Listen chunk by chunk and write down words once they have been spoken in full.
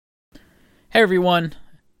Hey everyone,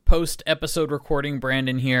 post-episode recording,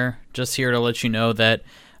 Brandon here. Just here to let you know that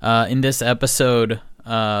in this episode,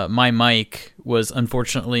 my mic was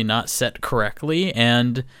unfortunately not set correctly,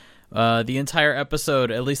 and the entire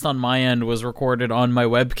episode, at least on my end, was recorded on my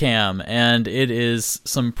webcam, and it is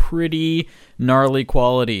some pretty gnarly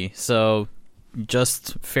quality, so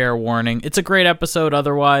just fair warning. It's a great episode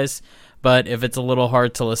otherwise, but if it's a little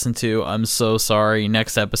hard to listen to, I'm so sorry.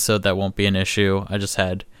 Next episode, that won't be an issue. I just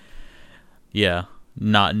had...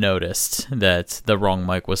 not noticed that the wrong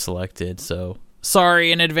mic was selected, so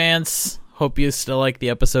sorry in advance. Hope you still like the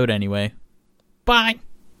episode anyway. Bye!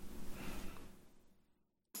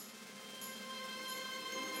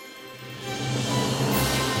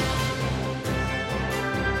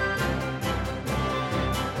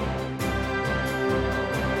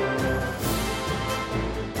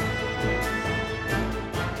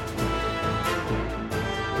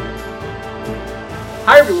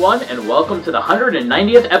 Hi everyone, and welcome to the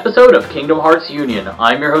 190th episode of Kingdom Hearts Union.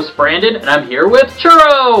 I'm your host Brandon, and I'm here with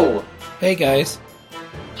Churro! Hey guys.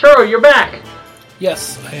 Churro, you're back!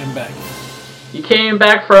 Yes, I am back. You came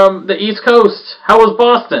back from the East Coast. How was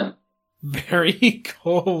Boston? Very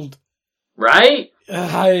cold. Right?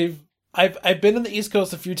 I've been in the East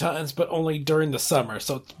Coast a few times, but only during the summer,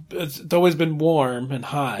 so it's always been warm and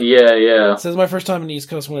hot. Yeah. This is my first time in the East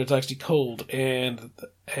Coast when it's actually cold, and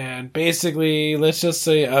basically, let's just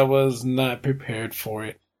say I was not prepared for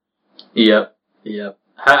it. Yep.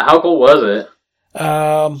 How cold was it?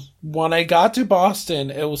 When I got to Boston,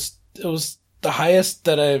 it was the highest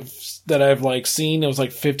that I've like seen. It was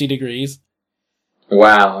like 50 degrees.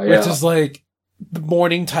 Wow, yeah. Which is like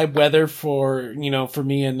morning type weather for me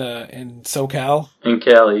in SoCal. In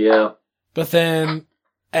Cali, yeah. But then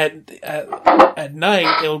at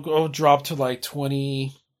night it'll drop to like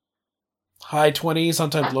 20, high 20s,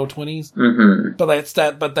 sometimes low 20s. Mm-hmm.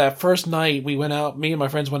 But that first night me and my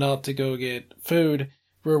friends went out to go get food,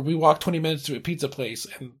 where we walked 20 minutes to a pizza place,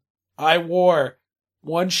 and I wore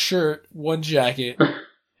one shirt, one jacket,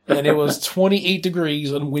 and it was 28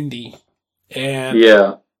 degrees and windy. And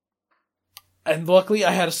yeah. And luckily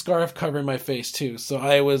I had a scarf covering my face too, so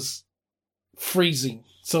I was freezing.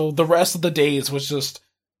 So the rest of the days was just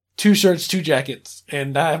 2 shirts, 2 jackets,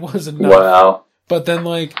 and that was enough. Wow. But then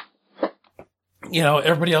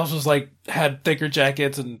everybody else was had thicker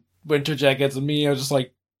jackets and winter jackets, and me, I was just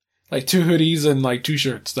like 2 hoodies and 2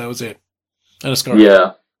 shirts. That was it. And a scarf.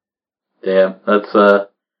 Yeah. Damn,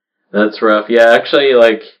 that's rough. Yeah, actually,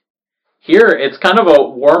 here, it's kind of a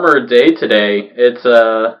warmer day today.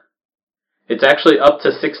 It's actually up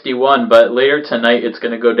to 61, but later tonight it's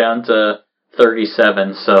going to go down to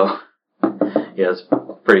 37, so yeah, it's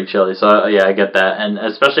pretty chilly. So yeah, I get that. And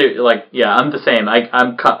especially I'm the same.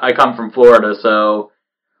 I come from Florida, so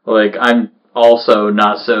I'm also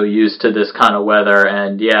not so used to this kind of weather,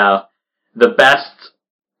 and yeah, the best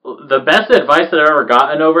advice that I've ever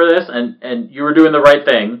gotten over this, and you were doing the right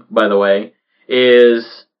thing, by the way,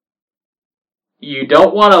 is you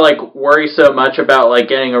don't want to worry so much about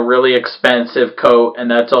getting a really expensive coat and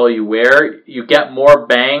that's all you wear. You get more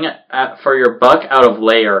bang for your buck out of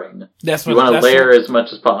layering. You want to layer as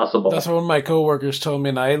much as possible. That's what one of my coworkers told me,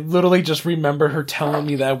 and I literally just remember her telling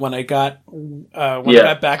me that when I got I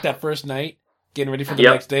got back that first night, getting ready for the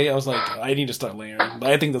next day. I was like, I need to start layering.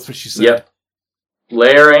 I think that's what she said. Yep.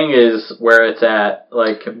 Layering is where it's at.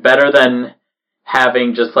 Better than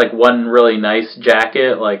having just one really nice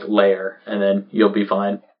jacket, layer, and then you'll be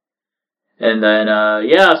fine. And then,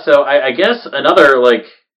 so I guess another,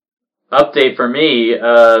 update for me,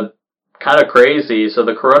 kind of crazy. So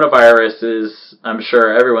the coronavirus is, I'm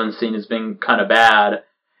sure everyone's seen, has been kind of bad.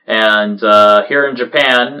 And, here in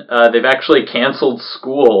Japan, they've actually canceled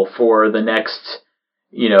school for the next,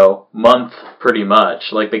 month, pretty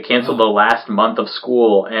much. They canceled the last month of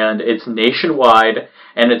school, and it's nationwide,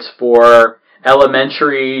 and it's for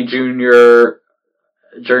elementary, junior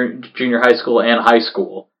high school, and high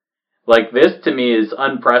school. This to me is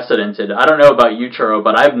unprecedented. I don't know about you, Churro,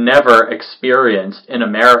 but I've never experienced in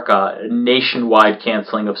America a nationwide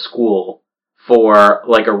canceling of school for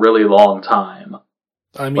a really long time.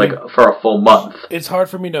 I mean, for a full month. It's hard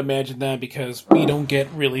for me to imagine that because we don't get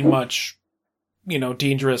really much,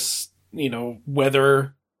 dangerous,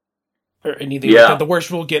 weather or anything like that. The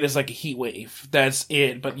worst we'll get is a heat wave. That's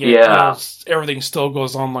it. But everything still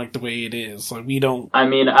goes on the way it is. We don't. I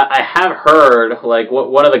mean, I have heard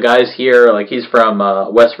one of the guys here, he's from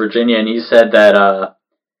West Virginia, and he said that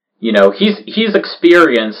he's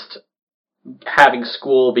experienced having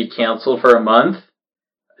school be canceled for a month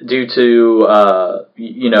due to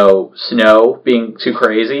snow being too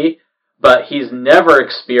crazy, but he's never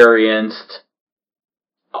experienced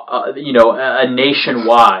a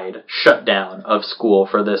nationwide shutdown of school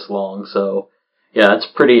for this long. So, yeah, it's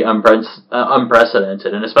pretty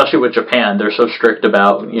unprecedented, and especially with Japan, they're so strict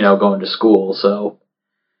about, going to school. So,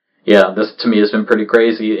 yeah, this to me has been pretty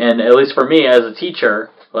crazy, and at least for me as a teacher,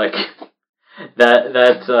 like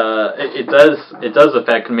it does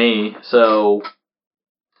affect me. So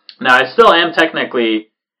now I still am technically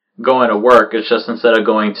going to work. It's just instead of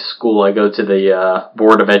going to school, I go to the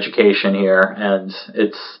Board of Education here, and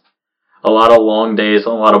it's a lot of long days, a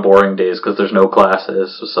lot of boring days because there's no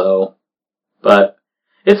classes. So, but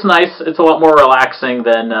it's nice. It's a lot more relaxing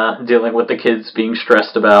than dealing with the kids being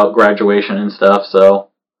stressed about graduation and stuff. So,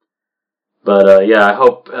 but yeah, I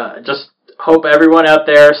hope hope everyone out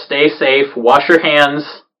there stay safe, wash your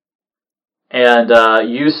hands, and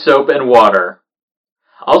use soap and water.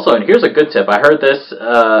 Also, and here's a good tip. I heard this.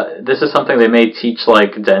 This is something they may teach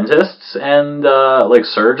like dentists and like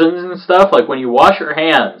surgeons and stuff. Like when you wash your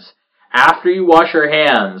hands, after you wash your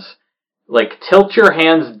hands, like tilt your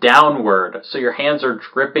hands downward so your hands are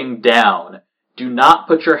dripping down. Do not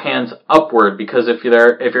put your hands upward, because if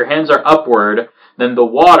your hands are upward, then the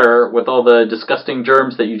water with all the disgusting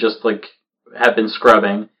germs that you just like have been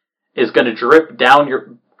scrubbing is going to drip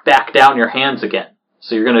back down your hands again.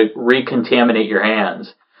 So you're going to recontaminate your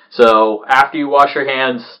hands. So after you wash your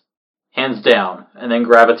hands, hands down, and then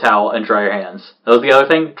grab a towel and dry your hands. That was the other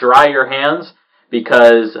thing. Dry your hands,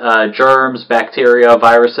 because germs, bacteria,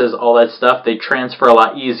 viruses, all that stuff, they transfer a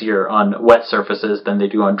lot easier on wet surfaces than they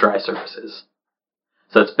do on dry surfaces.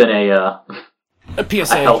 So it's been a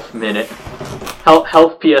PSA. A health minute.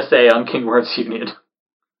 Health PSA on Kingdom Hearts Union.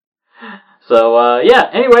 So, yeah,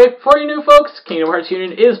 anyway, for you new folks, Kingdom Hearts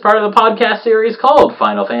Union is part of the podcast series called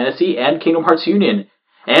Final Fantasy and Kingdom Hearts Union.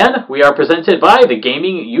 And we are presented by the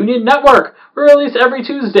Gaming Union Network. We release every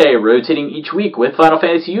Tuesday, rotating each week with Final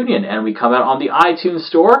Fantasy Union, and we come out on the iTunes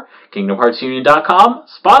Store, KingdomHeartsUnion.com,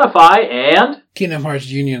 Spotify, and Kingdom Hearts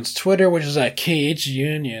Union's Twitter, which is at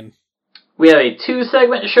KHUnion. We have a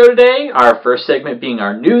 2-segment show today, our first segment being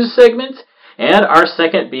our news segment, and our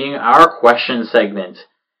second being our question segment.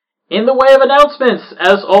 In the way of announcements,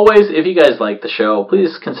 as always, if you guys like the show,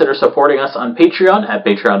 please consider supporting us on Patreon at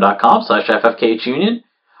patreon.com/FFKHUnion.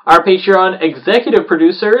 Our Patreon executive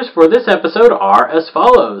producers for this episode are as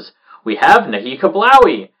follows. We have Nahika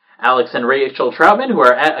Blaui, Alex and Rachel Troutman, who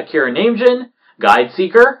are at Akira Namejin, Guide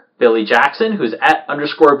Seeker, Billy Jackson, who's at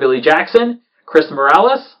 _Billy Jackson, Chris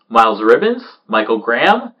Morales, Miles Ribbons, Michael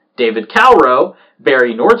Graham, David Calrow,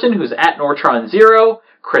 Barry Norton, who's at Nortron0,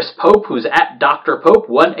 Chris Pope, who's at Dr. Pope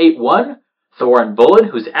 181, Thorin Bullen,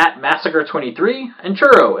 who's at Massacre23, and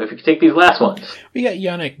Churro, if you could take these last ones. We got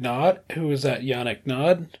Yannick Nod, who is at Yannick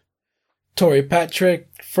Nod, Tori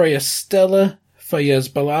Patrick, Freya Stella,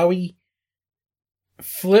 Fayez Balawi,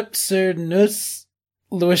 Flipser Nuss,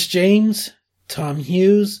 Lewis James, Tom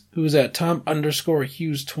Hughes, who's at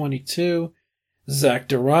Tom_Hughes22, Zach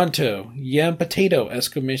Duranto, Yam Potato, !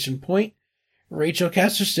 Rachel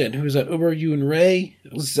Casterston, who's at Uber Yoon Ray,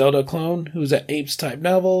 Zelda Clone, who's at Apes Type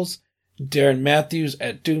Novels, Darren Matthews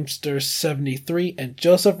at Doomster73, and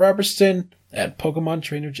Joseph Robertson at Pokemon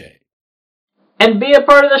Trainer J. And be a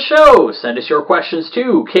part of the show! Send us your questions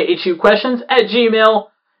to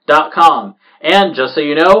khuquestions@gmail.com. And just so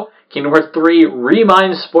you know, Kingdom Hearts 3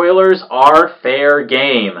 Remind spoilers are fair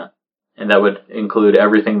game. And that would include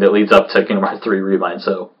everything that leads up to Kingdom Hearts 3 Remind,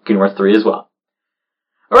 so Kingdom Hearts 3 as well.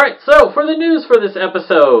 Alright, so for the news for this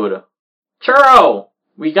episode, Churro,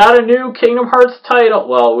 we got a new Kingdom Hearts title.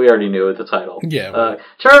 Well, we already knew the title. Yeah.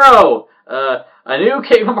 Churro, a new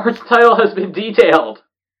Kingdom Hearts title has been detailed.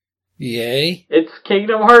 Yay. It's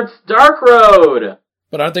Kingdom Hearts Dark Road.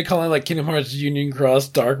 But aren't they calling it like Kingdom Hearts Union Cross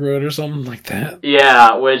Dark Road or something like that?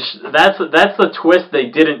 Yeah, which that's the twist they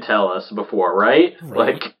didn't tell us before, right?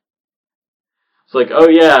 Like, it's like, oh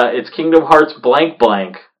yeah, it's Kingdom Hearts blank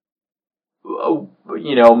blank.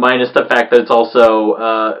 Minus the fact that it's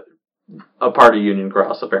also a part of Union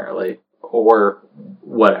Cross, apparently. Or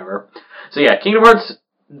whatever. So yeah, Kingdom Hearts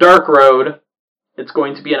Dark Road. It's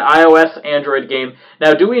going to be an iOS, Android game.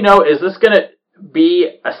 Now, do we know, is this going to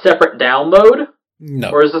be a separate download?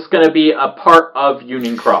 No. Or is this going to be a part of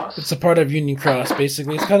Union Cross? It's a part of Union Cross,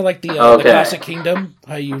 basically. It's kind of like the Classic Kingdom,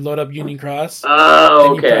 how you load up Union Cross.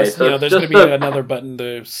 Oh, okay. Press, so there's going to be another button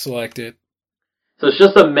to select it. So it's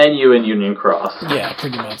just a menu in Union Cross. Yeah,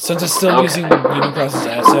 pretty much. Since it's still using Union Cross's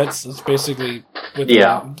assets, it's basically...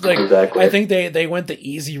 exactly. I think they went the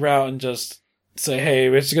easy route and just say, hey,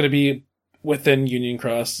 it's going to be within Union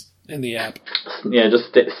Cross in the app. Yeah,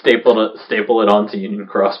 just staple it onto Union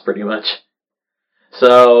Cross, pretty much.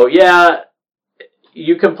 So, yeah,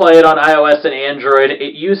 you can play it on iOS and Android.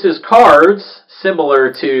 It uses cards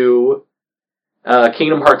similar to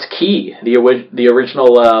Kingdom Hearts Key, the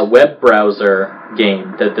original web browser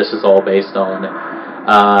game that this is all based on.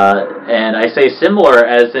 And I say similar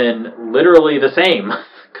as in literally the same,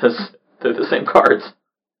 because they're the same cards.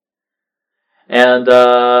 And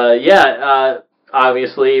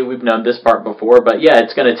obviously we've known this part before, but yeah,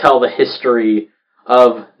 it's going to tell the history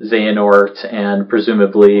of Xehanort and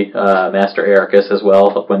presumably Master Ericus as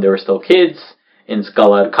well, when they were still kids in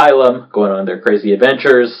Skull Asylum, going on their crazy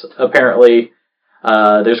adventures, apparently.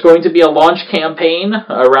 There's going to be a launch campaign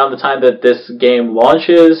around the time that this game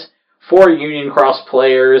launches for Union Cross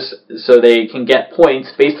players, so they can get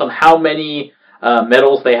points based on how many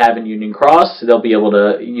medals they have in Union Cross. They'll be able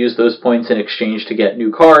to use those points in exchange to get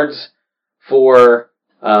new cards for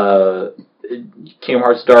Kingdom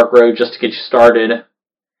Hearts Dark Road, just to get you started.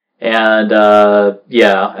 And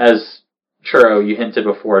as Churro, you hinted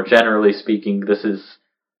before, generally speaking, this is,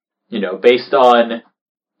 based on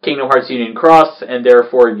Kingdom Hearts Union Cross, and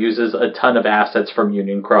therefore uses a ton of assets from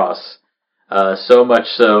Union Cross. So much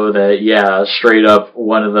so that, straight up,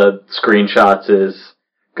 one of the screenshots is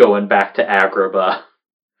going back to Agrabah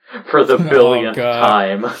for the billionth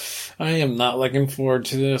time. I am not looking forward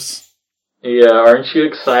to this. Yeah, aren't you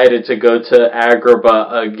excited to go to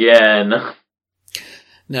Agrabah again?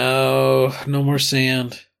 No more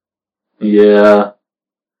sand. Yeah.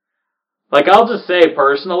 I'll just say,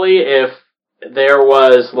 personally, if there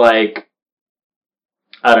was,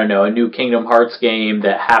 a new Kingdom Hearts game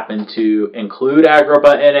that happened to include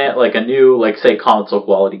Agrabah in it, a new, say, console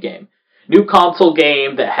quality game. New console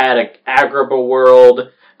game that had an Agrabah world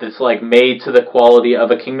that's, made to the quality of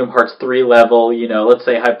a Kingdom Hearts 3 level, let's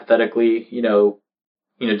say, hypothetically,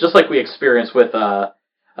 just like we experienced with,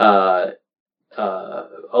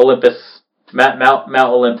 Olympus, Mount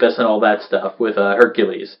Olympus and all that stuff with,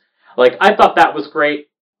 Hercules. I thought that was great.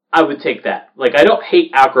 I would take that. I don't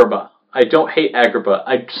hate Agrabah.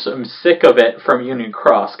 I'm sick of it from Union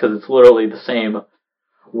Cross, because it's literally the same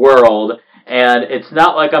world. And it's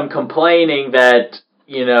not like I'm complaining that,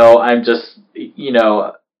 I'm just,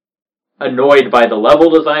 annoyed by the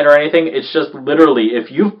level design or anything. It's just literally,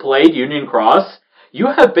 if you've played Union Cross, you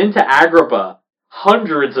have been to Agrabah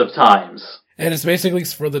hundreds of times. And it's basically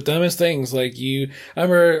for the dumbest things. I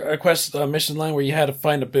remember a mission line where you had to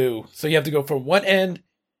find a boo. So you have to go from one end,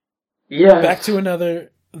 back to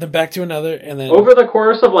another, then back to another, and then... Over the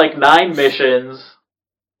course of 9 missions...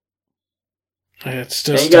 It's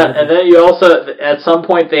just... And then you also, at some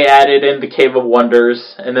point they added in the Cave of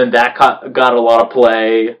Wonders, and then that got a lot of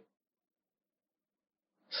play.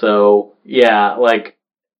 So, yeah,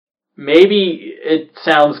 maybe it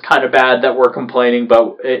sounds kind of bad that we're complaining,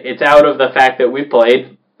 but it's out of the fact that we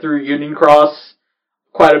played through Union Cross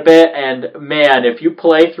quite a bit, and man, if you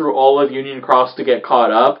play through all of Union Cross to get caught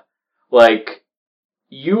up,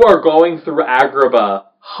 you are going through Agrabah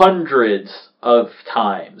hundreds of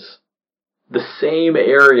times. The same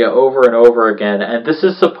area over and over again, and this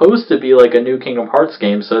is supposed to be a new Kingdom Hearts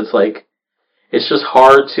game, so it's just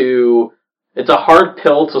hard to... It's a hard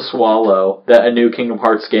pill to swallow that a new Kingdom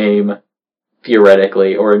Hearts game,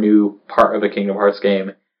 theoretically, or a new part of a Kingdom Hearts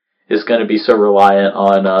game, is going to be so reliant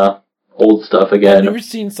on old stuff again. I've never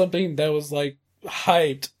seen something that was,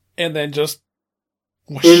 hyped, and then just...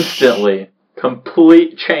 Instantly.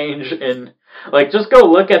 Complete change in... just go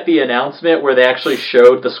look at the announcement where they actually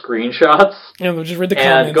showed the screenshots. Yeah, just read the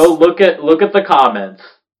comments. And go look at the comments.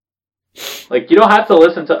 You don't have to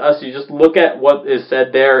listen to us, you just look at what is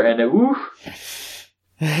said there, and oof.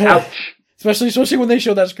 Ouch. Especially when they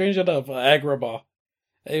showed that screenshot of Agrabah.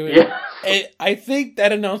 I think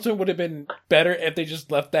that announcement would have been better if they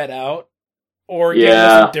just left that out, or gave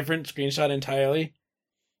us a different screenshot entirely.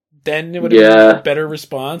 Then it would have been a better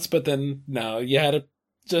response, but then, no, you had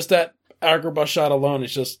just that Agrabah shot alone,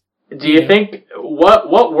 it's just... Do you think...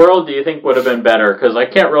 What world do you think would have been better? Because I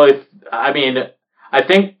can't really... I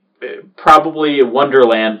think probably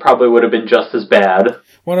Wonderland probably would have been just as bad.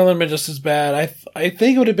 Wonderland would have been just as bad. I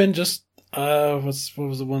think it would have been just... what was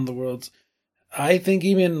the one of the worlds? I think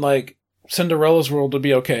even, Cinderella's world would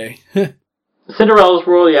be okay. Cinderella's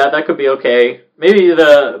world, yeah, that could be okay. Maybe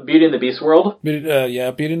the Beauty and the Beast world? Beauty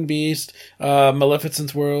and the Beast.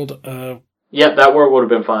 Maleficent's world. Yep, that world would have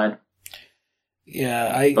been fine.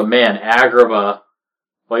 Yeah, But man, Agrabah.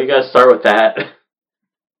 Why you gotta start with that?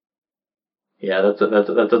 Yeah, that's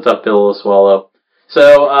a tough pill to swallow.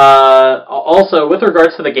 So, also, with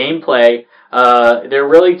regards to the gameplay, they're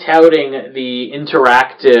really touting the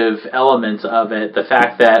interactive elements of it. The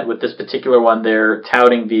fact that with this particular one, they're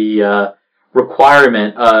touting the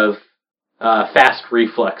requirement of fast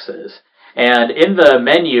reflexes. And in the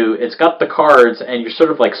menu, it's got the cards, and you're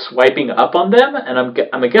sort of like swiping up on them. And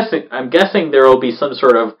I'm guessing there will be some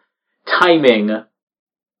sort of timing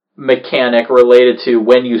mechanic related to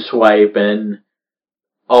when you swipe and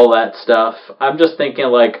all that stuff. I'm just thinking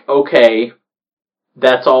like, okay,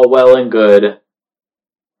 that's all well and good.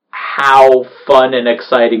 How fun and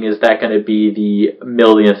exciting is that going to be the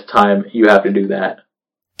millionth time you have to do that?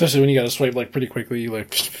 Especially when you got to swipe like pretty quickly,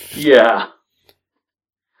 like. Yeah.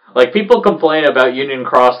 Like, people complain about Union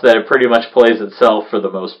Cross that it pretty much plays itself for the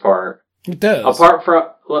most part. It does. Apart from,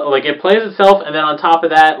 like, it plays itself, and then on top of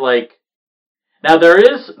that, like, now there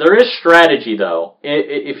is strategy though.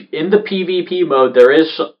 If in the PvP mode, there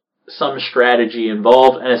is some strategy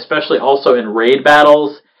involved, and especially also in raid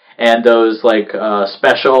battles and those like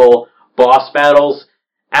special boss battles.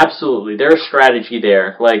 Absolutely, there's strategy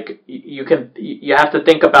there. Like, you have to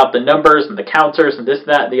think about the numbers and the counters and this,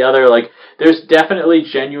 that, and the other. Like, there's definitely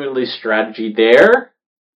genuinely strategy there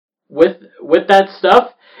with that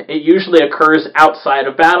stuff. It usually occurs outside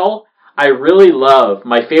of battle. I really love,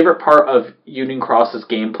 my favorite part of Union Cross's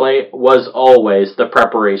gameplay was always the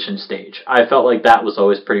preparation stage. I felt like that was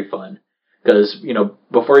always pretty fun. Because, you know,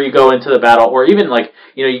 before you go into the battle, or even like,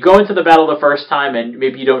 you know, you go into the battle the first time and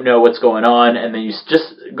maybe you don't know what's going on, and then you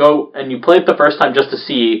just go and you play it the first time just to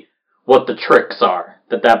see what the tricks are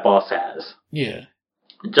that boss has. Yeah.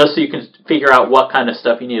 Just so you can figure out what kind of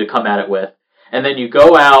stuff you need to come at it with. And then you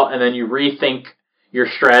go out and then you rethink your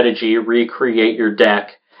strategy, recreate your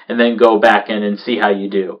deck, and then go back in and see how you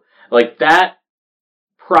do. Like, that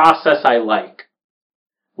process I like.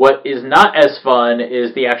 What is not as fun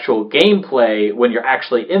is the actual gameplay when you're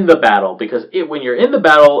actually in the battle, because when you're in the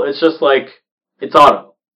battle, it's just like, it's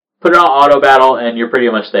auto. Put it on auto battle and you're pretty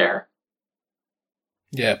much there.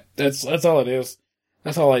 Yeah, that's all it is.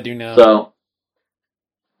 That's all I do now.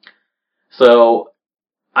 So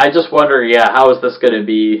I just wonder, how is this going to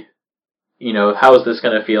be, you know, how is this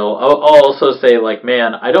going to feel? I'll also say, like,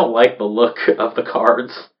 man, I don't like the look of the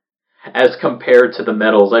cards as compared to the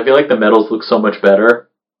medals. I feel like the medals look so much better.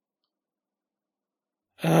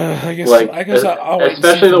 I guess I'll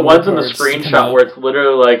especially the ones in the screenshot where it's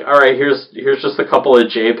literally like, all right, here's just a couple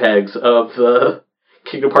of JPEGs of the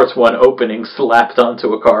Kingdom Hearts 1 opening slapped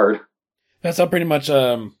onto a card. That's how pretty much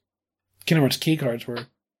Kingdom Hearts key cards were.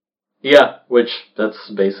 Yeah, which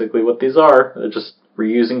that's basically what these are. They're just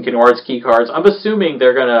reusing Kingdom Hearts key cards. I'm assuming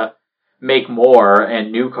they're gonna make more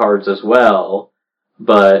and new cards as well.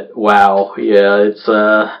 But wow, yeah, it's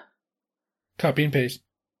copy and paste.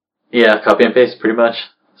 Yeah, copy and paste, pretty much.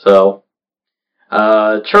 So,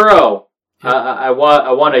 Churro, I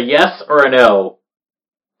want a yes or a no.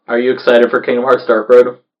 Are you excited for Kingdom Hearts Dark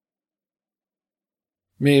Road?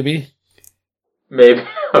 Maybe.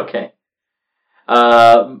 Okay.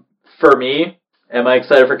 For me, am I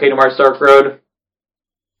excited for Kingdom Hearts Dark Road?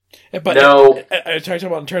 But no. Are you talking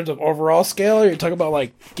about in terms of overall scale, or are you talking about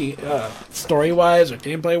like story-wise or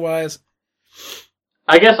gameplay-wise?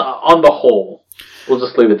 I guess on the whole. We'll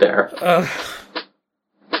just leave it there.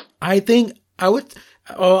 I think I would.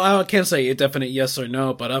 Oh, I can't say a definite yes or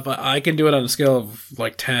no, but if I can do it on a scale of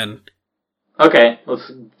like 10. Okay,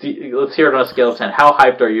 let's hear it on a scale of 10. How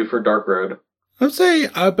hyped are you for Dark Road? I'd say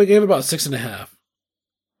I would give it about 6.5.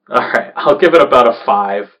 All right, I'll give it about a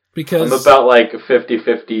 5 because I'm about like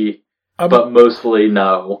 50-50, but mostly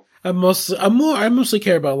no. I mostly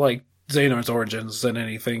care about like Xehanort's origins than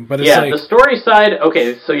anything, but it's the story side.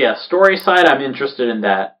 Okay, so story side, I'm interested in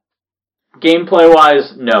that. Gameplay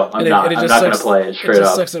wise, no, I'm not. I'm not going to play it straight up. It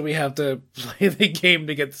just sucks that we have to play the game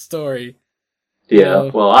to get the story. Yeah,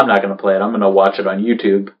 well, I'm not going to play it. I'm going to watch it on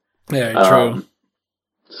YouTube. Yeah, true.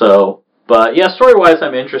 So, but yeah, story wise,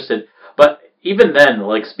 I'm interested. But even then,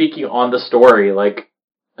 like, speaking on the story, like,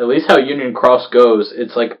 at least how Union Cross goes,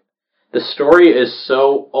 it's like, the story is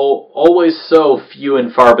always so few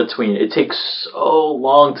and far between. It takes so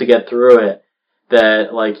long to get through it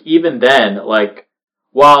that, like, even then, like,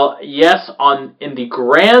 while, yes, in the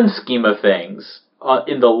grand scheme of things,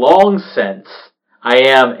 in the long sense, I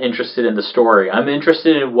am interested in the story. I'm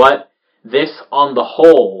interested in what this, on the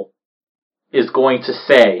whole, is going to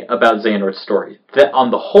say about Xehanort's story. That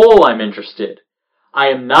on the whole, I'm interested. I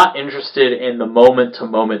am not interested in the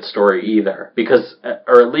moment-to-moment story either, because,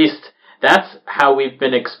 or at least, that's how we've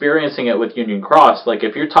been experiencing it with Union Cross. Like,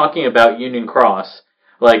 if you're talking about Union Cross,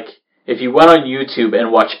 like, if you went on YouTube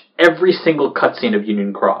and watched every single cutscene of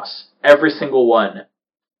Union Cross, every single one,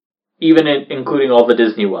 even including all the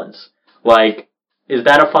Disney ones, like, is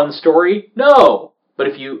that a fun story? No! But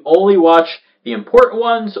if you only watch the important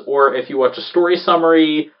ones, or if you watch a story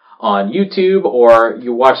summary on YouTube, or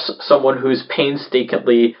you watch someone who's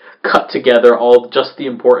painstakingly cut together all just the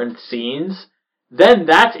important scenes, then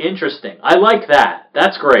that's interesting. I like that.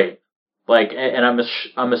 That's great. Like, and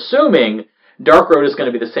I'm assuming Dark Road is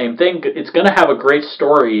going to be the same thing. It's going to have a great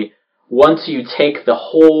story once you take the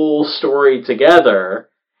whole story together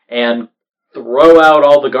and throw out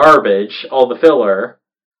all the garbage, all the filler.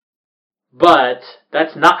 But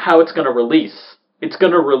that's not how it's going to release. It's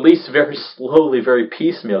going to release very slowly, very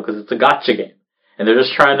piecemeal, because it's a gacha game. And they're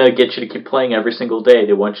just trying to get you to keep playing every single day.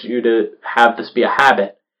 They want you to have this be a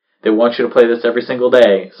habit. They want you to play this every single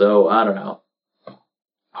day. So, I don't know.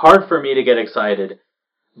 Hard for me to get excited,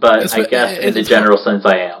 but I guess in the general sense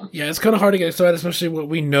I am. Yeah, it's kind of hard to get excited, especially when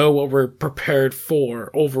we know what we're prepared for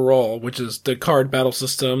overall, which is the card battle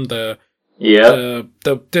system, the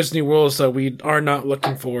Disney worlds that we are not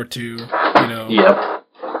looking forward to, Yep.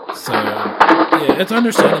 So, yeah, it's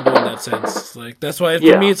understandable in that sense. Like, that's why,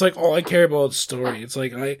 for me, it's like, all I care about is story. It's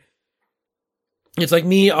like, it's like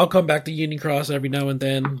me, I'll come back to Unicross every now and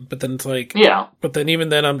then, but then it's like, but then even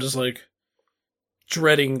then I'm just like,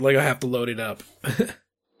 dreading, like, I have to load it up.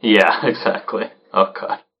 Yeah, exactly. Oh,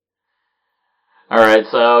 God. Alright,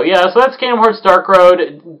 so that's Kingdom Hearts Dark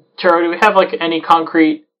Road. Churro, do we have, like, any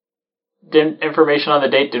concrete information on the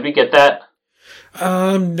date? Did we get that?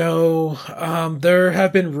 No. There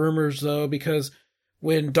have been rumors, though, because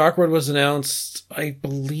when Dark Road was announced, I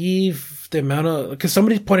believe the amount of, because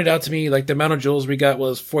somebody pointed out to me, like, the amount of jewels we got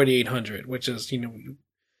was 4,800, which is,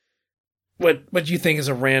 what you think is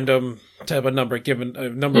a random type of number given a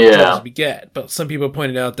number of jewels we get. But some people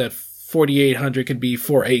pointed out that 4,800 could be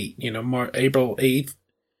 4/8, April 8th.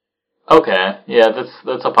 Okay, yeah,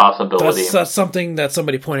 that's a possibility. That's something that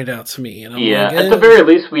somebody pointed out to me. And I'm at the very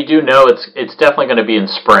least, we do know it's definitely going to be in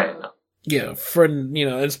spring. Yeah,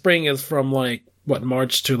 and spring is from, like,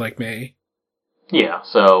 March to, like, May. Yeah,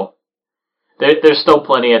 so there's still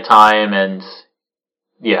plenty of time, and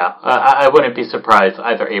yeah, I wouldn't be surprised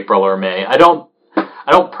either April or May. I don't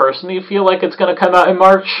personally feel like it's going to come out in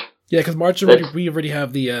March. Yeah, because March we already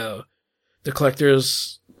have the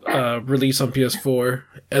collector's release on PS4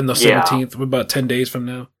 and the 17th, about 10 days from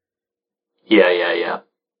now. Yeah.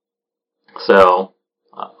 So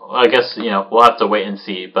I guess we'll have to wait and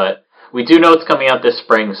see, but we do know it's coming out this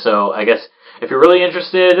spring. So I guess if you're really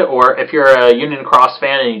interested, or if you're a Union Cross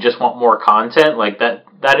fan and you just want more content, like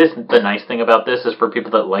that is the nice thing about this, is for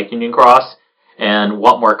people that like Union Cross and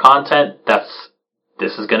want more content,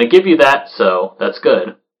 this is going to give you that, so that's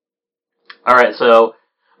good. Alright, so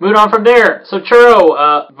moving on from there. So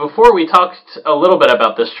Churro, before we talked a little bit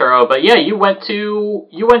about this, Churro, but yeah, you went to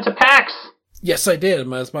PAX. Yes, I did.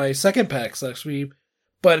 It's my second PAX, actually,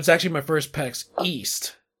 but it's actually my first PAX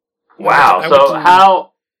East.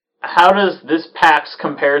 Wow, how does this PAX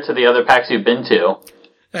compare to the other PAX you've been to?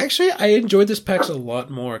 Actually, I enjoyed this PAX a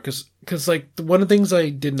lot more, because like, one of the things I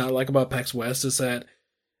did not like about PAX West is that,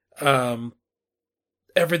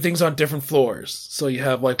 everything's on different floors. So you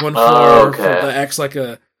have, like, one floor that acts like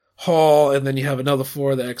a hall, and then you have another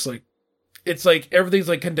floor that acts like, it's like, everything's,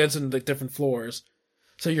 like, condensed into, like, different floors.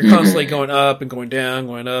 So you're constantly going up and going down,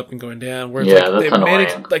 going up and going down. Whereas, that's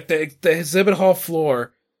annoying. The exhibit hall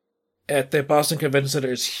floor at the Boston Convention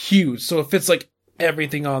Center is huge, so it fits, like,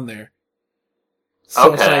 everything on there.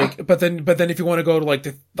 So it's like, but then if you want to go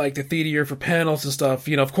to the theater for panels and stuff,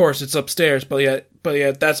 of course it's upstairs, but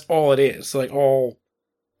yeah, that's all it is, like, all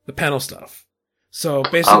the panel stuff. So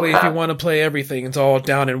basically, if you want to play everything, it's all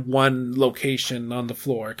down in one location on the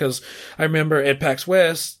floor. Because I remember at PAX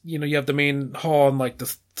West, you have the main hall on, like,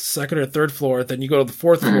 the second or third floor, then you go to the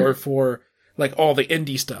fourth floor for, like, all the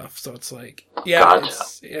indie stuff. So it's like,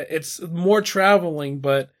 it's more traveling,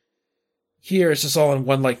 but here it's just all in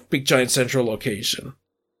one, like, big giant central location.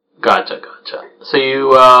 Gotcha. So you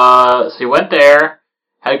went there,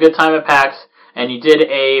 had a good time at PAX, and you did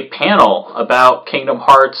a panel about Kingdom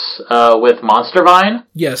Hearts with Monstervine?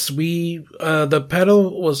 Yes, the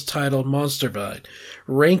panel was titled Monstervine,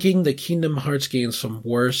 ranking the Kingdom Hearts games from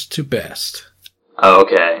worst to best.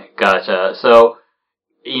 Okay, gotcha. So,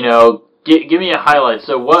 give me a highlight.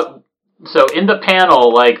 So in the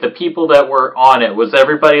panel, like, the people that were on it, was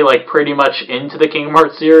everybody, like, pretty much into the Kingdom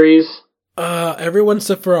Hearts series? Everyone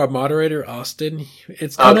except for our moderator, Austin.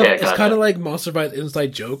 It's kind of like Monstervine's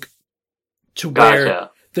inside joke, to where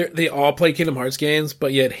they all play Kingdom Hearts games,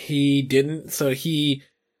 but yet he didn't, so he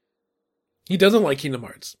doesn't like Kingdom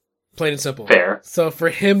Hearts. Plain and simple. Fair. So for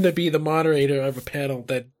him to be the moderator of a panel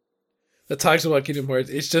that talks about Kingdom Hearts,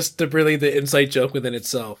 it's just really the inside joke within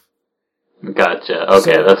itself. Gotcha.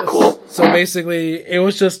 Okay, that's cool. So basically, it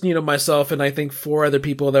was just, myself and I think 4 other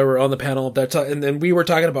people that were on the panel and then we were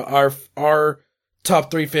talking about our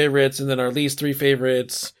top 3 favorites, and then our least 3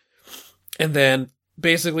 favorites. And then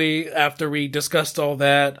basically after we discussed all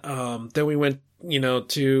that, then we went,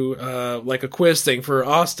 to like a quiz thing for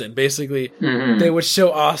Austin. Basically, they would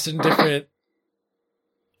show Austin different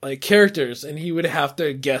like characters, and he would have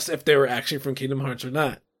to guess if they were actually from Kingdom Hearts or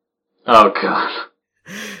not. Oh god.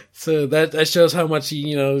 So that shows how much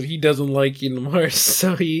he doesn't like Kingdom Hearts.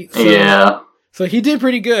 So he did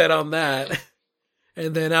pretty good on that.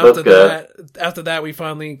 And then after that, we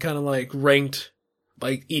finally kind of like ranked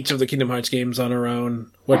like each of the Kingdom Hearts games on our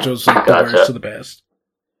own, which was like the worst to the best.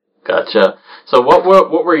 Gotcha. So what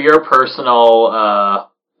were your personal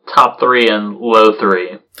top 3 and low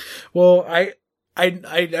 3? Well, I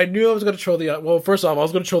knew I was going to troll first off, I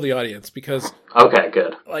was going to troll the audience because... Okay,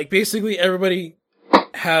 good. Like, basically everybody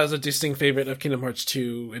has a distinct favorite of Kingdom Hearts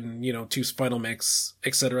 2 and, 2's Final Mix,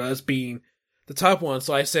 etc. as being the top one.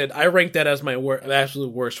 So I said, I ranked that as my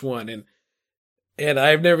absolute worst one. And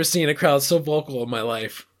I've never seen a crowd so vocal in my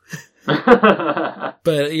life. But I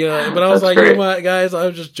was like, great. You know what, guys, I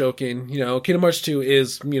was just joking. Kingdom Hearts 2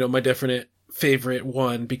 is, my definite favorite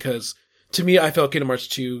one because to me, I felt Kingdom Hearts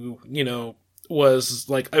 2, was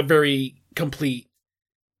like a very complete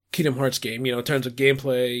Kingdom Hearts game, in terms of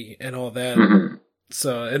gameplay and all that. Mm-hmm.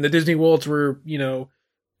 So, and the Disney worlds were,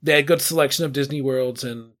 they had good selection of Disney worlds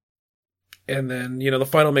and then, the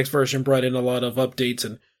Final Mix version brought in a lot of updates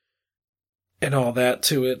and all that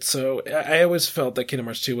to it. So I always felt that Kingdom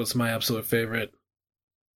Hearts 2 was my absolute favorite.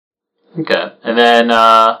 Okay. And then,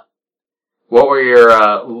 what were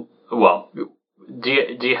your, do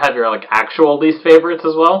you have your, like, actual least favorites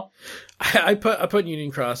as well? I put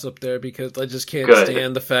Union Cross up there because I just can't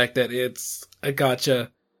stand the fact that it's a gacha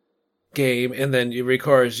game and then it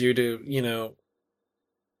requires you to,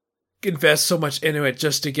 invest so much into it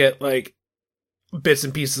just to get, like, bits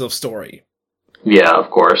and pieces of story. Yeah,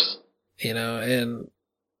 of course. And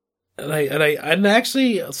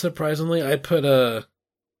actually, surprisingly, I put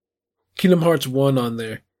Kingdom Hearts 1 on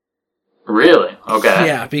there. Really? Okay.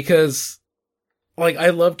 Yeah, because, like,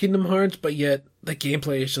 I love Kingdom Hearts, but yet the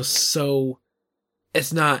gameplay is just so...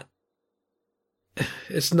 It's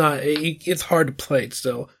hard to play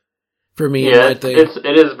still, for me. Yeah, it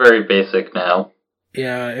is very basic now.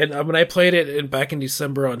 Yeah, and when I played it back in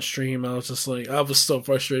December on stream, I was just like, I was so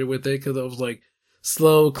frustrated with it, because I was like,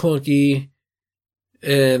 slow, clunky,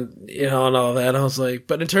 and, and all that. I was like,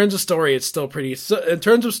 but in terms of story, it's still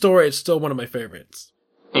it's still one of my favorites.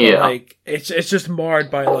 Yeah. Like, it's just marred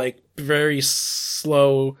by, like, very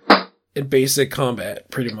slow and basic combat,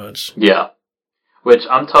 pretty much. Yeah. Which,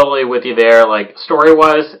 I'm totally with you there. Like,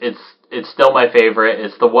 story-wise, it's still my favorite.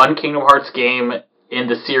 It's the one Kingdom Hearts game in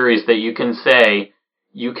the series that you can say,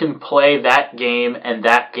 you can play that game and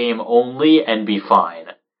that game only and be fine.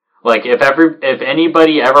 Like, if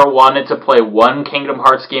anybody ever wanted to play one Kingdom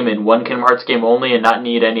Hearts game and one Kingdom Hearts game only and not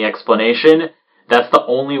need any explanation, that's the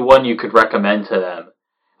only one you could recommend to them.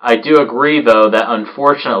 I do agree, though, that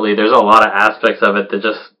unfortunately there's a lot of aspects of it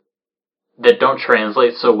that don't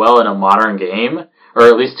translate so well in a modern game, or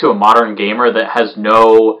at least to a modern gamer that has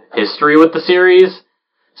no history with the series.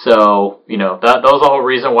 So, that was the whole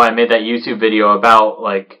reason why I made that YouTube video about,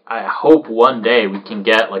 like, I hope one day we can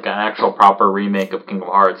get, like, an actual proper remake of Kingdom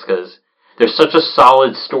Hearts, because there's such a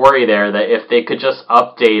solid story there that if they could just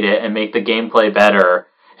update it and make the gameplay better,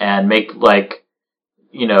 and make, like,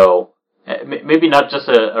 maybe not just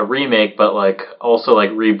a remake, but, like, also,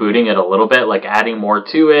 like, rebooting it a little bit, like, adding more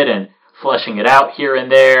to it, and fleshing it out here and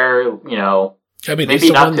there, I mean, maybe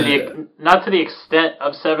not to the extent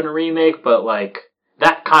of 7 Remake, but, like,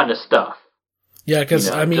 that kind of stuff. Yeah, because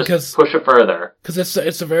just push it further. Because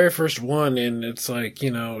it's the very first one, and it's like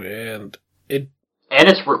and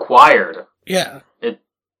it's required. Yeah.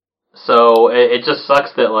 So it just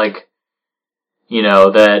sucks that like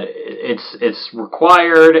that it's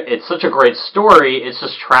required. It's such a great story. It's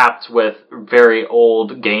just trapped with very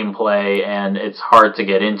old gameplay, and it's hard to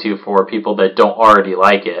get into for people that don't already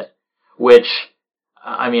like it. Which,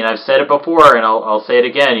 I mean, I've said it before, and I'll say it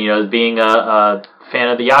again. Being a fan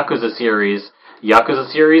of the Yakuza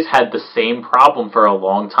series had the same problem for a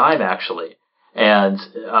long time, actually. And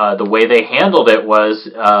the way they handled it was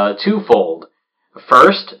twofold.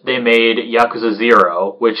 First, they made Yakuza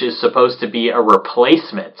 0, which is supposed to be a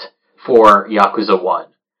replacement for Yakuza 1.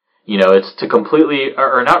 It's to completely,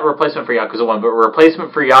 or not a replacement for Yakuza 1, but a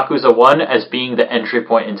replacement for Yakuza 1 as being the entry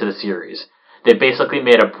point into the series. They basically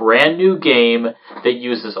made a brand new game that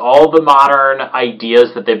uses all the modern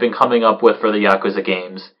ideas that they've been coming up with for the Yakuza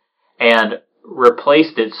games, and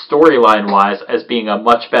replaced it storyline-wise as being a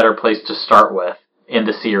much better place to start with in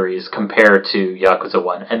the series compared to Yakuza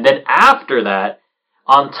 1. And then after that,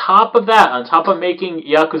 on top of that, on top of making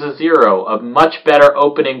Yakuza 0 a much better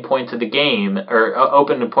opening point to the game, or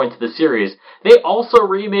opening point to the series, they also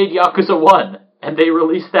remade Yakuza 1, and they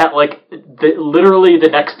released that, like, literally the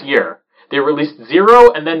next year. They released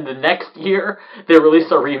 0, and then the next year, they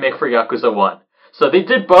released a remake for Yakuza 1. So they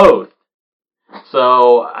did both.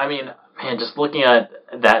 So, I mean, man, just looking at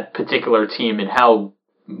that particular team and how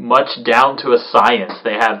much down to a science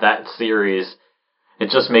they have that series, it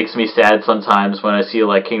just makes me sad sometimes when I see,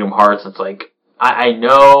 like, Kingdom Hearts. It's like, I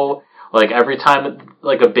know, like, every time,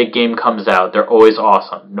 like, a big game comes out, they're always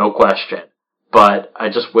awesome, no question. But I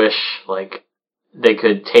just wish, like, they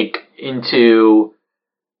could take into,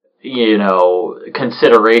 you know,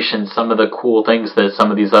 consideration some of the cool things that some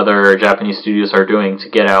of these other Japanese studios are doing to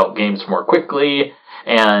get out games more quickly,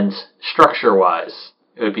 and structure-wise,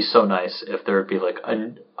 it would be so nice if there would be, like,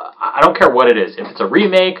 I don't care what it is, if it's a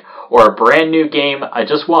remake or a brand new game, I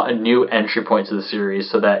just want a new entry point to the series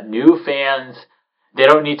so that new fans, they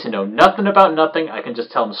don't need to know nothing about nothing. I can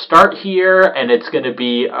just tell them start here, and it's going to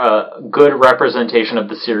be a good representation of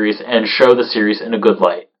the series and show the series in a good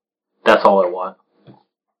light. That's all I want.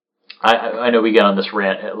 I know we get on this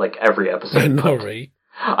rant at, like, every episode. I know, right?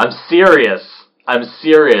 I'm serious.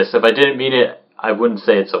 If I didn't mean it, I wouldn't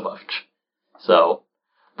say it so much. So,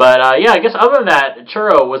 but yeah, I guess other than that,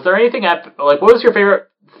 Churro, was there anything like, what was your favorite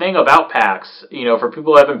thing about PAX? You know, for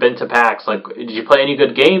people who haven't been to PAX, like, did you play any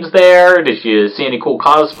good games there? Did you see any cool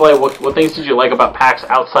cosplay? What things did you like about PAX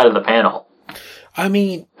outside of the panel? I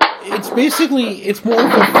mean, it's basically, it's more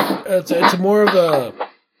of a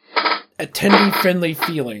attendee-friendly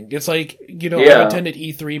feeling. It's like, you know, I attended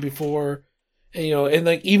E3 before, and, you know, and,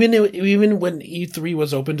 like, even when E3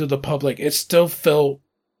 was open to the public, it still felt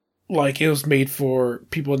like it was made for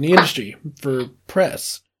people in the industry, for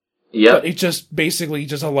press. Yeah. But it just basically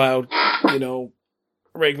just allowed, you know,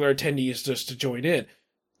 regular attendees just to join in.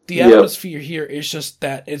 The atmosphere here is just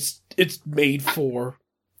that it's made for,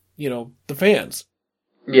 you know, the fans.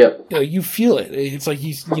 Yeah. You know, you feel it. It's like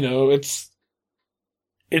you know, it's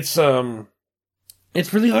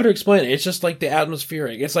really hard to explain. It's just like the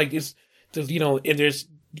atmospheric. It's like, you know, there's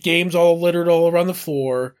games all littered all around the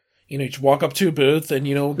floor. You know, you just walk up to a booth and,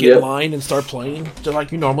 you know, get in line and start playing, just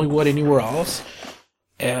like you normally would anywhere else.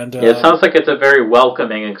 And it sounds like it's a very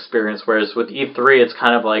welcoming experience, whereas with E3, it's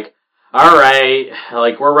kind of like, all right,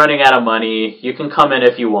 like, we're running out of money. You can come in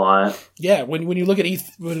if you want. Yeah, when you look at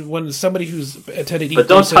when somebody who's attended E3... But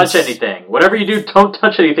don't touch anything. Whatever you do, don't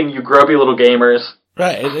touch anything, you grubby little gamers.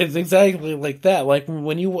 Right, it's exactly like that. Like,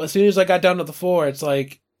 as soon as I got down to the floor, it's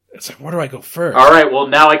like, where do I go first? All right, well,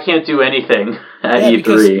 now I can't do anything at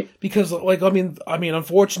E3. Because, like, I mean,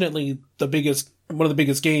 unfortunately, one of the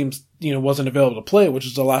biggest games, you know, wasn't available to play, which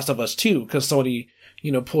is The Last of Us 2, because Sony,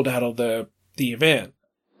 you know, pulled out of the event.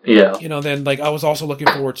 Yeah. You know, then, like, I was also looking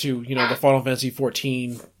forward to, you know, the Final Fantasy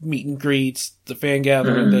 14 meet and greets, the fan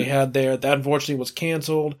gathering they had there. That unfortunately was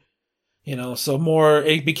canceled. You know, so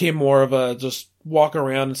it became more of a just walk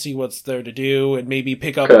around and see what's there to do, and maybe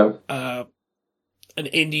pick up an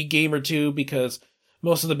indie game or two, because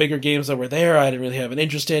most of the bigger games that were there I didn't really have an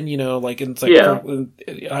interest in, you know, like, and it's like,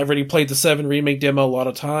 I've already played the 7 remake demo a lot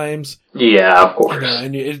of times. Yeah, of course. You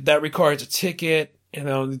know, and that requires a ticket, you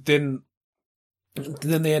know, then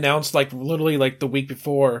they announced, like, literally, like, the week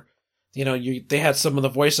before, you know, they had some of the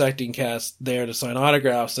voice acting cast there to sign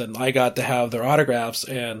autographs, and I got to have their autographs,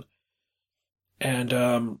 and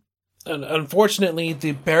unfortunately,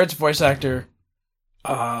 the Barrett's voice actor,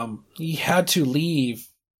 he had to leave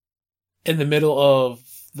in the middle of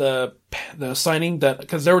the signing,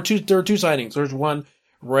 because there were two signings. There was one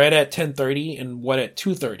right at 10:30 and one at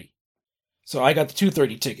 2:30. So I got the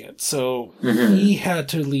 2:30 ticket. So he had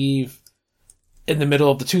to leave in the middle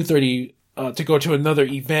of the 2:30 to go to another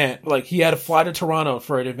event. Like, he had to fly to Toronto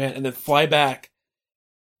for an event and then fly back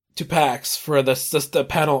to PAX for the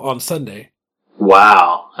panel on Sunday.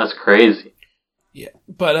 Wow, that's crazy. Yeah,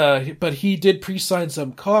 but he did pre-sign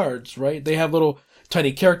some cards, right? They have little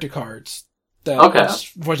tiny character cards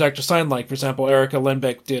that voice actors sign. Like, for example, Erica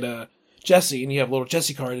Lenbeck did Jessie, and you have a little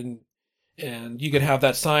Jessie card, and you can have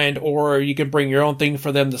that signed, or you can bring your own thing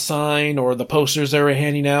for them to sign, or the posters they were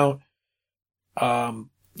handing out.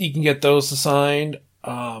 You can get those signed.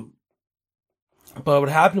 But what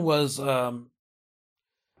happened was,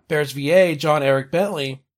 Bears VA, John Eric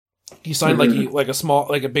Bentley, he signed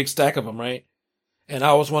like a big stack of them, right? And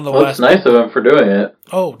I was one of the last. It's nice of him for doing it.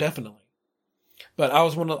 Oh, definitely. But I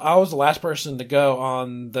was the last person to go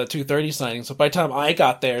on the 2:30 signing. So by the time I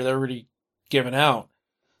got there, they were already given out.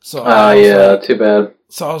 So too bad.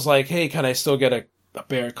 So I was like, hey, can I still get a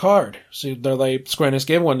Bear card? So they're like, Square Enix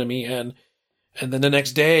gave one to me, and then the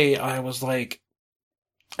next day I was like,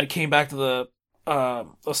 I came back to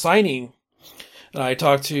the signing. I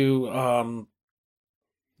talked to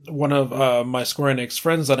one of my Square Enix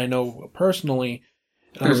friends that I know personally,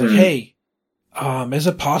 and I was like, "Hey, is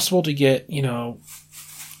it possible to get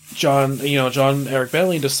John Eric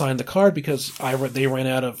Bentley to sign the card because they ran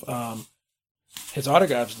out of his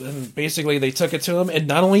autographs?" And basically, they took it to him, and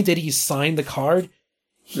not only did he sign the card,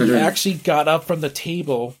 he actually got up from the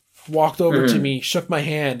table, walked over to me, shook my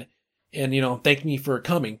hand, and thanked me for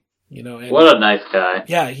coming. And, what a nice guy.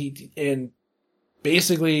 Yeah,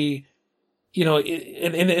 basically, and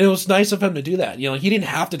it was nice of him to do that. He didn't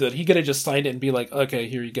have to do it. He could have just signed it and be like, "Okay,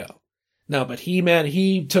 here you go." No, but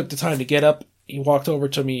he took the time to get up. He walked over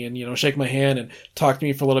to me and shake my hand and talk to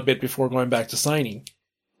me for a little bit before going back to signing.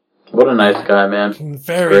 What a nice guy, man.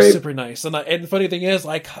 Very super nice. And the funny thing is,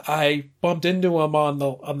 I bumped into him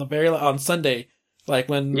on Sunday, like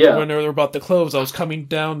when they were about to close. I was coming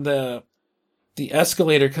down the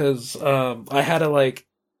escalator because I had to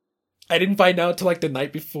I didn't find out till the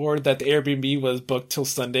night before that the Airbnb was booked till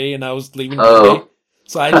Sunday, and I was leaving Monday.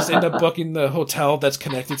 So I just ended up booking the hotel that's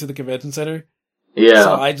connected to the convention center. Yeah.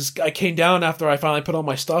 So I came down after I finally put all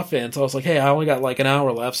my stuff in. So I was like, "Hey, I only got an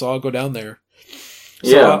hour left, so I'll go down there."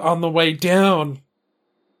 So on the way down,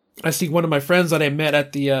 I see one of my friends that I met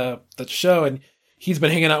at the show, and he's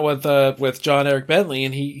been hanging out with John Eric Bentley,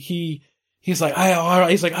 and he's like,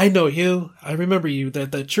 "I know you. I remember you. The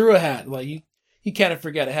Trua hat. You can't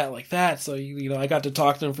forget a hat like that." So I got to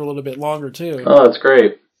talk to him for a little bit longer too. Oh, that's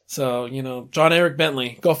great. So John Eric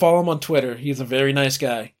Bentley, go follow him on Twitter. He's a very nice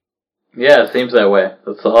guy. Yeah, it seems that way.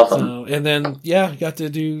 That's awesome. So, and then got to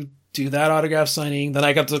do that autograph signing. Then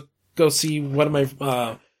I got to go see one of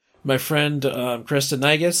my friend Kristen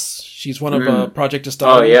Nigas. She's one of Project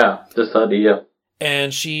Astadi. Oh yeah, Astadi, yeah.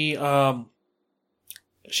 And she was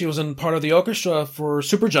in part of the orchestra for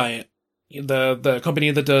Supergiant, the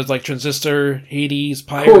company that does Transistor, Hades,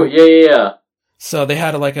 Pyre. Oh yeah. So they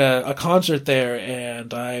had a concert there,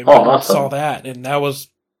 and I awesome. saw that, and that was.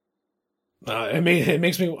 It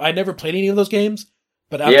makes me. I never played any of those games,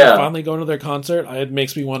 but after finally going to their concert, it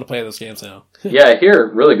makes me want to play those games now. Yeah, I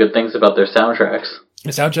hear really good things about their soundtracks. The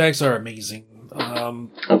soundtracks are amazing.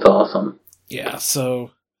 That's awesome. Yeah, so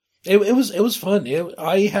it was fun.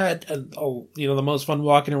 I had the most fun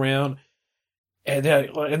walking around, and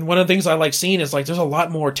one of the things I like seeing is there's a lot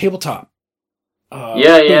more tabletop.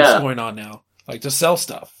 Booths going on now, to sell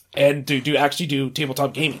stuff and to actually do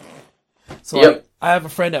tabletop gaming. So I have a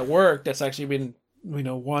friend at work that's actually been,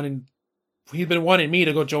 he's been wanting me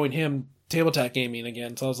to go join him tabletop gaming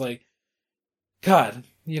again. So I was like, God,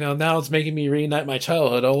 now it's making me reunite my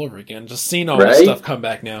childhood all over again. Just seeing all this stuff come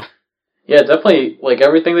back now. Yeah, definitely,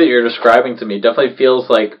 everything that you're describing to me definitely feels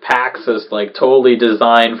like PAX is, totally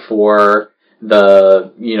designed for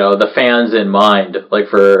the fans in mind.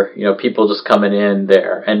 For, people just coming in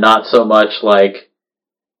there and not so much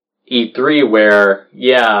E3 where,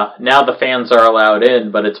 now the fans are allowed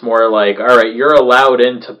in, but it's more alright, you're allowed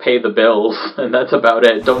in to pay the bills, and that's about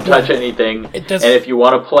it. Don't touch anything. And if you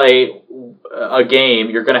want to play a game,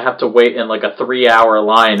 you're going to have to wait in a 3-hour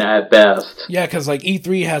line at best. Yeah, because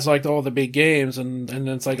E3 has all the big games, and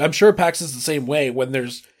it's I'm sure PAX is the same way when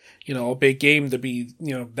there's, a big game to be,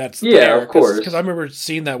 that's there. Yeah, of course. Because I remember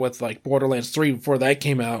seeing that with Borderlands 3 before that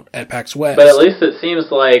came out at PAX West. But at least it seems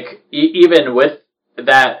even with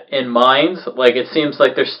that in mind, it seems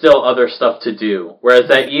there's still other stuff to do. Whereas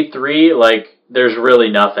at E3, there's really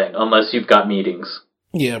nothing unless you've got meetings.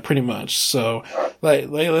 Yeah, pretty much. So, like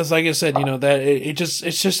I said, that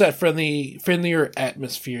it's just that friendlier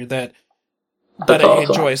atmosphere that That's I awesome.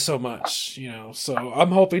 enjoy so much. So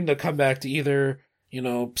I'm hoping to come back to either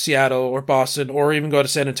Seattle or Boston or even go to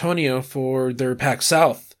San Antonio for their PAX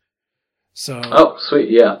South. So. Oh, sweet!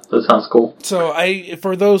 Yeah, that sounds cool. So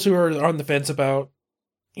for those who are on the fence about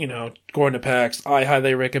going to PAX, I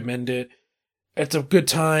highly recommend it. It's a good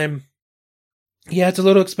time. Yeah, it's a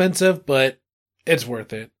little expensive, but it's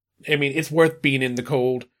worth it. I mean, it's worth being in the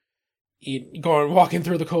cold, walking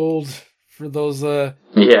through the cold for those.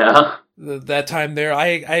 That time there,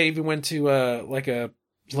 I even went to a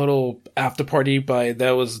little after party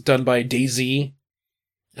that was done by DayZ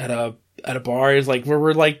at a bar. It's we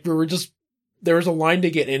were just there was a line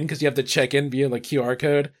to get in because you have to check in via QR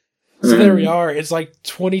code. So there we are. It's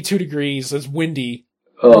 22 degrees. It's windy.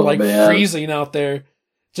 Oh, we're man. Freezing out there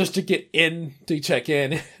just to get in to check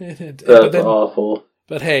in. That's awful.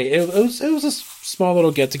 But hey, it was a small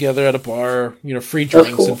little get together at a bar. Free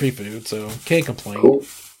drinks and free food. So can't complain. Cool.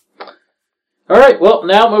 All right. Well,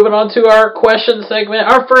 now moving on to our question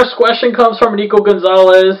segment. Our first question comes from Nico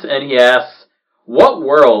Gonzalez, and he asks, What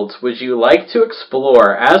worlds would you like to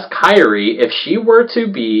explore as Kairi if she were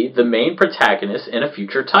to be the main protagonist in a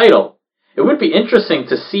future title? It would be interesting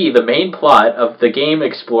to see the main plot of the game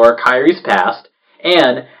explore Kairi's past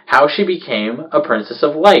and how she became a Princess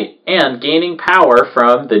of Light and gaining power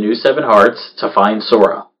from the new Seven Hearts to find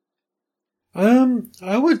Sora.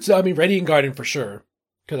 Radiant Garden for sure.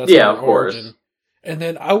 That's of course. Origin. And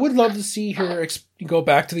then I would love to see her go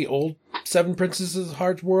back to the old Seven Princesses of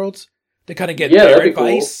Hearts worlds to kind of get their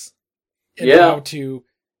advice and how to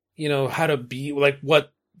be, like,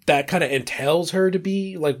 what that kind of entails her to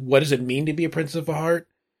be, like, what does it mean to be a Princess of a Heart?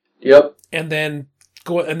 Yep. And then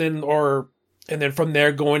from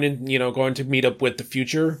there going to meet up with the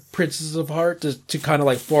future Princesses of Heart to kind of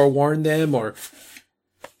like forewarn them or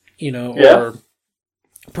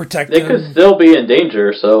protect them. They could still be in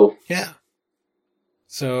danger, so. Yeah.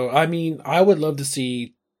 So, I mean, I would love to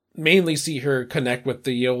mainly see her connect with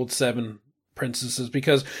the old Seven Princesses,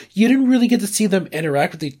 because you didn't really get to see them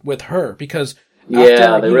interact with her, because they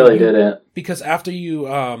really didn't. Because after you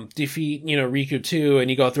defeat, Riku 2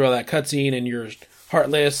 and you go through all that cutscene and you're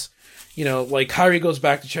heartless, like Kairi goes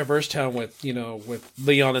back to Traverse Town with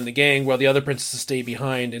Leon and the gang, while the other princesses stay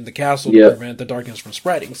behind in the castle to prevent the darkness from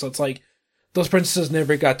spreading. So it's like those princesses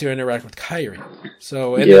never got to interact with Kairi.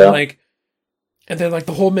 So and then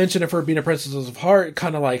the whole mention of her being a Princess of Heart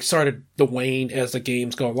kind of like started to wane as the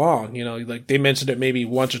games go along. Like they mentioned it maybe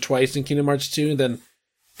once or twice in Kingdom Hearts 2,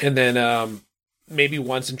 and then maybe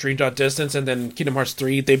once in Dream Drop Distance, and then Kingdom Hearts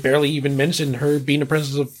 3 they barely even mentioned her being a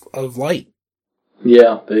Princess of Light.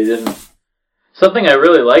 Yeah, they didn't. Something I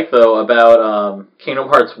really like, though, about Kingdom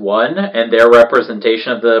Hearts 1 and their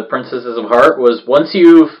representation of the Princesses of Heart was once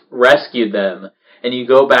you've rescued them and you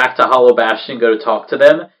go back to Hollow Bastion and go to talk to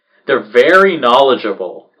them, they're very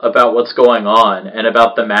knowledgeable about what's going on and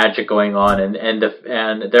about the magic going on, and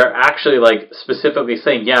they're actually like specifically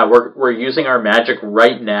saying, yeah, we're using our magic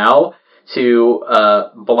right now to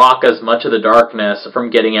block as much of the darkness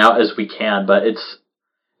from getting out as we can, but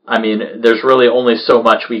there's really only so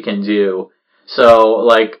much we can do. So,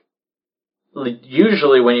 like,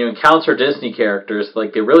 usually when you encounter Disney characters,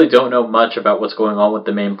 like, they really don't know much about what's going on with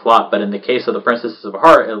the main plot, but in the case of the Princesses of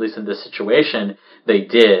Heart, at least in this situation, they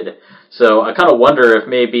did. So I kind of wonder if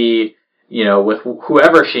maybe, with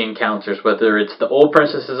whoever she encounters, whether it's the old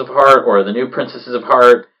Princesses of Heart or the new Princesses of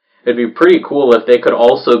Heart, it'd be pretty cool if they could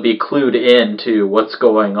also be clued in to what's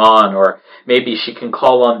going on, or maybe she can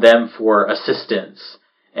call on them for assistance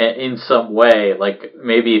in some way, like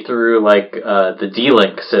maybe through the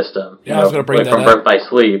D-Link system. Yeah, I was going to bring that from Birth by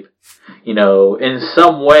Sleep. In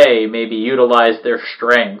some way, maybe utilize their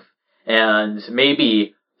strength, and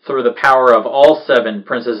maybe through the power of all 7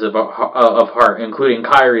 Princesses of Heart, including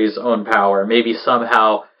Kairi's own power, maybe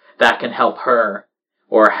somehow that can help her,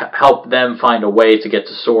 or help them find a way to get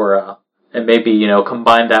to Sora, and maybe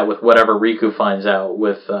combine that with whatever Riku finds out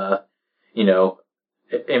with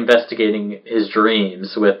investigating his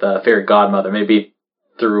dreams with Fairy Godmother. Maybe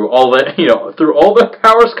through all the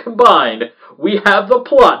powers combined, we have the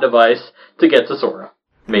plot device to get to Sora.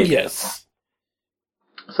 Maybe. Yes.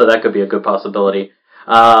 So that could be a good possibility.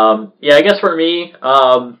 I guess for me,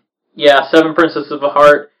 7 Princesses of the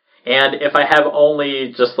Heart, and if I have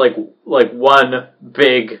only just like one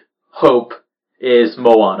big hope is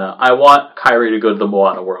Moana. I want Kairi to go to the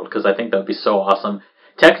Moana world, because I think that would be so awesome.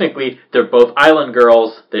 Technically, they're both island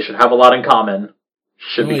girls. They should have a lot in common.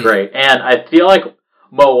 Should be great. And I feel like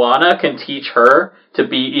Moana can teach her to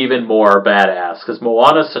be even more badass, because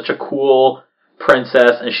Moana's such a cool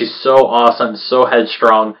princess, and she's so awesome, so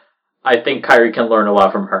headstrong. I think Kairi can learn a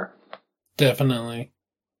lot from her. Definitely.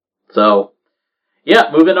 So,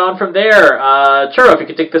 moving on from there. Churro, if you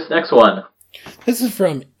could take this next one. This is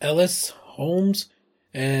from Ellis Holmes,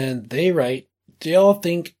 and they write, do y'all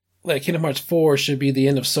think Kingdom Hearts 4 should be the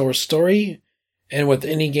end of Sora's story, and with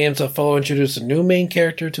any games that follow introduce a new main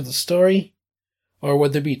character to the story? Or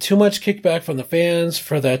would there be too much kickback from the fans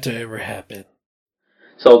for that to ever happen?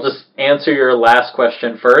 So I'll just answer your last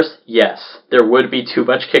question first. Yes, there would be too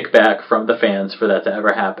much kickback from the fans for that to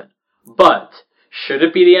ever happen. But, should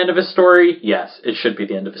it be the end of his story? Yes, it should be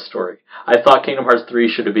the end of his story. I thought Kingdom Hearts 3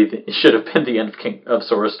 should have been the end of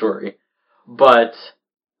Sora's story. But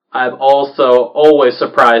I'm also always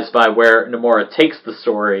surprised by where Nomura takes the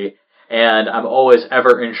story, and I'm always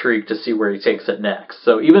ever intrigued to see where he takes it next.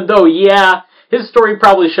 So even though, his story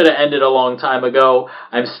probably should have ended a long time ago,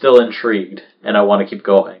 I'm still intrigued, and I want to keep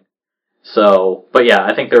going. So, but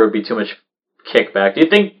I think there would be too much kickback. Do you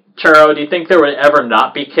think, Churro, there would ever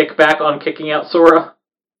not be kickback on kicking out Sora?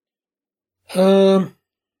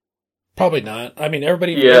 Probably not. I mean,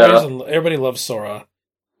 everybody loves Sora.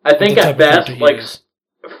 I think at best, like,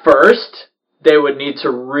 first, they would need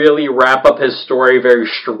to really wrap up his story very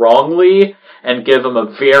strongly and give him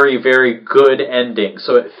a very, very good ending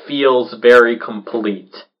so it feels very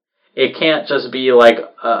complete. It can't just be like,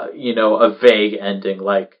 a vague ending.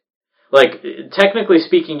 Like, technically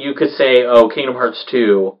speaking, you could say, Kingdom Hearts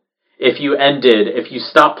 2, if you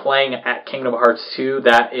stop playing at Kingdom Hearts 2,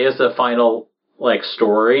 that is a final, like,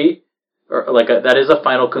 story, or like that is a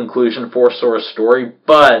final conclusion for Sora's story,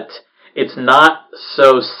 but it's not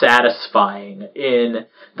so satisfying in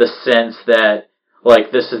the sense that,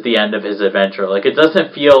 like, this is the end of his adventure. Like, it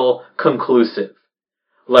doesn't feel conclusive.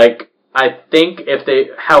 Like, I think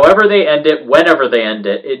however they end it, whenever they end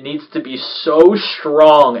it, it needs to be so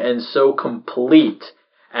strong and so complete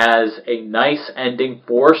as a nice ending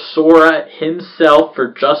for Sora himself,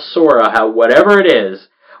 for just Sora, whatever it is,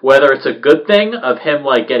 whether it's a good thing of him,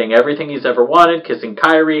 like, getting everything he's ever wanted, kissing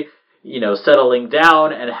Kairi, settling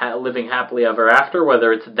down and living happily ever after,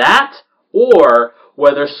 whether it's that, or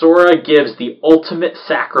whether Sora gives the ultimate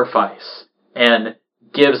sacrifice and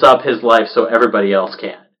gives up his life so everybody else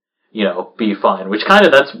can, be fine. Which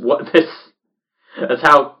that's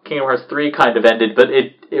how Kingdom Hearts 3 kind of ended, but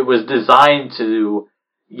it was designed to,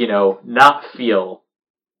 not feel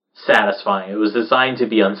satisfying. It was designed to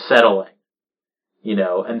be unsettling,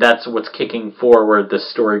 and that's what's kicking forward the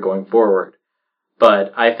story going forward.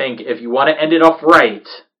 But I think if you want to end it off right,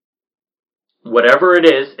 whatever it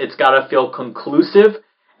is, it's got to feel conclusive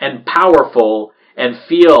and powerful and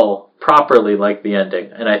feel properly like the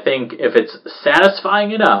ending. And I think if it's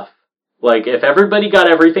satisfying enough, like if everybody got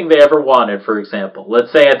everything they ever wanted, for example,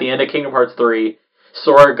 let's say at the end of Kingdom Hearts 3,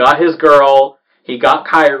 Sora got his girl, he got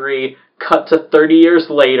Kairi, cut to 30 years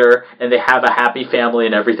later, and they have a happy family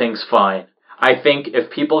and everything's fine. I think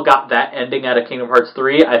if people got that ending out of Kingdom Hearts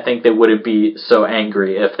 3, I think they wouldn't be so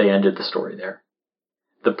angry if they ended the story there.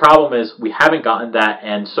 The problem is we haven't gotten that,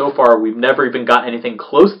 and so far we've never even gotten anything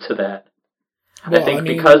close to that. Well, I think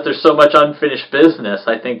because there's so much unfinished business,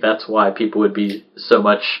 I think that's why people would be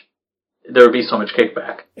there would be so much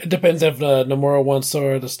kickback. It depends if Nomura wants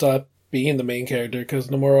Sora to stop being the main character, because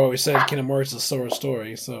Nomura always said Kingdom Hearts is Sora's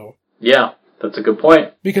story, so... Yeah, that's a good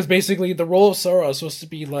point. Because basically the role of Sora is supposed to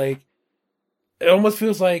be like... It almost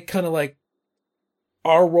feels like, kind of like,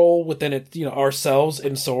 our role within it, ourselves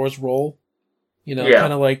in Sora's role.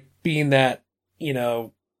 Kind of like being that,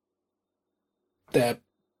 that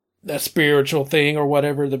spiritual thing or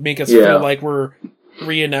whatever that make us feel like we're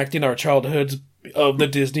reenacting our childhoods of the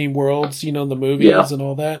Disney worlds, the movies and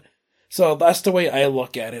all that. So that's the way I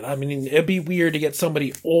look at it. I mean, it'd be weird to get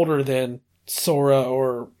somebody older than Sora,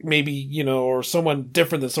 or maybe, or someone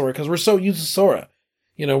different than Sora, because we're so used to Sora.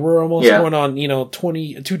 We're almost going on,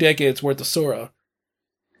 2 decades worth of Sora.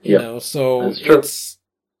 So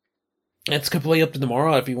it's completely up to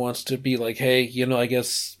Nomura if he wants to be like, hey, I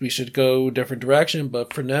guess we should go a different direction,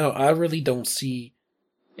 but for now, I really don't see.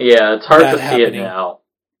 Yeah, it's hard to see it now.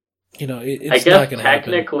 It's I guess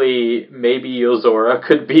technically, maybe Yozora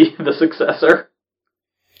could be the successor.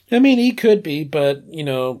 I mean, he could be, but,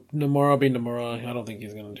 Nomura being Nomura, I don't think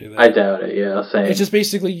he's going to do that. I doubt it, yeah, same. It's just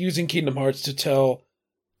basically using Kingdom Hearts to tell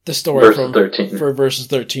the story for Versus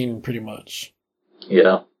 13, pretty much.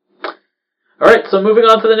 Yeah. Alright, so moving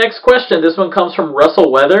on to the next question. This one comes from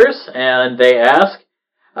Russell Weathers, and they ask,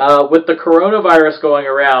 with the coronavirus going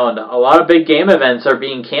around, a lot of big game events are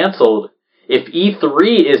being canceled. If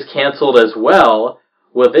E3 is canceled as well,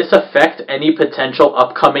 will this affect any potential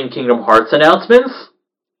upcoming Kingdom Hearts announcements?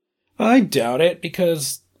 I doubt it,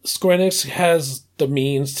 because Square Enix has the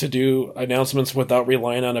means to do announcements without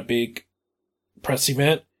relying on a big press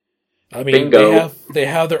event. I mean, Bingo. They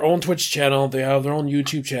have their own Twitch channel, they have their own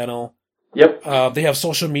YouTube channel. Yep. They have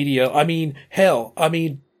social media. I mean, hell,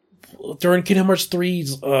 during Kingdom Hearts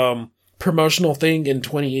 3's promotional thing in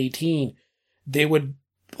 2018, they would,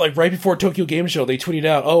 like, right before Tokyo Game Show, they tweeted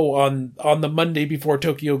out, on the Monday before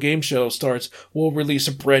Tokyo Game Show starts, we'll release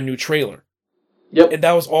a brand new trailer. Yep. And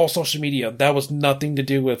that was all social media. That was nothing to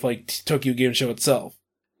do with, like, Tokyo Game Show itself.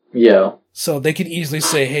 Yeah. So they could easily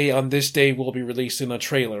say, hey, on this day we'll be releasing a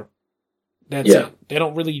trailer. That's it. They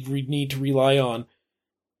don't really need to rely on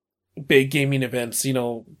big gaming events,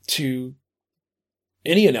 to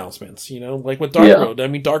any announcements, like with Dark Road. I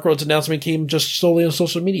mean, Dark Road's announcement came just solely on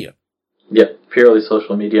social media. Yep, purely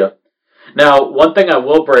social media. Now, one thing I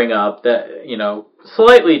will bring up that,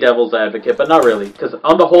 slightly devil's advocate, but not really, because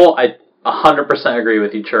on the whole, I 100% agree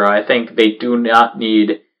with you, Churro. I think they do not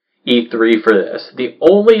need E3 for this. The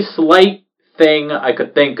only slight thing I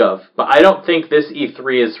could think of, but I don't think this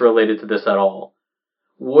E3 is related to this at all,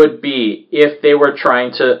 would be if they were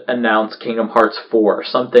trying to announce Kingdom Hearts 4,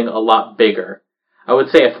 something a lot bigger. I would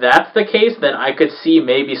say if that's the case, then I could see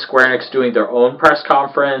maybe Square Enix doing their own press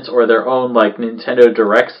conference or their own, like, Nintendo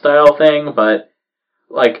Direct style thing, but,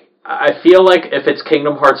 like, I feel like if it's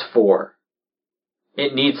Kingdom Hearts 4,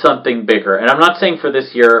 it needs something bigger. And I'm not saying for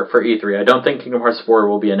this year, for E3. I don't think Kingdom Hearts 4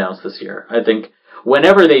 will be announced this year. I think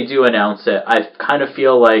whenever they do announce it, I kind of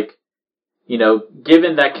feel like, you know,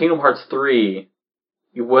 given that Kingdom Hearts 3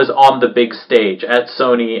 was on the big stage at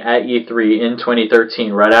Sony at E3 in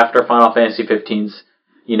 2013, right after Final Fantasy 15's,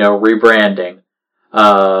 you know, rebranding,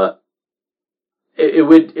 it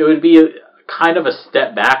would be kind of a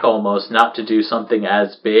step back almost not to do something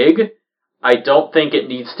as big. I don't think it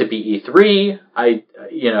needs to be E3.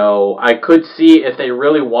 I could see if they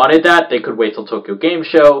really wanted that, they could wait till Tokyo Game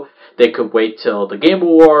Show, they could wait till the Game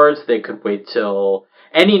Awards, they could wait till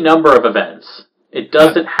any number of events. It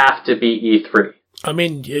doesn't have to be E3. I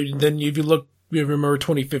mean, then if you remember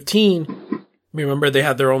 2015, remember they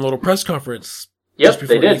had their own little press conference. Yep,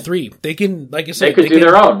 they did. E3. They can, like I said, they could do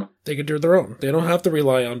their own. They could do their own. They don't have to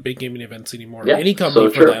rely on big gaming events anymore. Yeah, any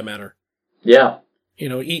company for that matter. Yeah. You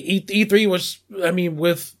know, E3 was, I mean,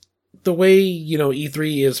 with the way, you know,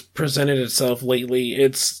 E3 is presented itself lately,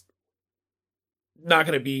 it's not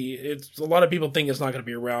going to be, a lot of people think it's not going to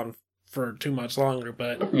be around for too much longer,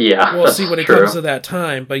 but yeah, we'll see when it comes to that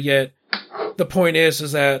time. But yet, the point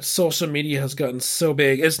is that social media has gotten so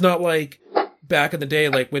big. It's not like back in the day,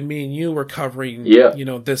 like when me and you were covering, you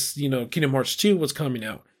know, this, you know, Kingdom Hearts 2 was coming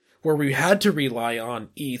out, where we had to rely on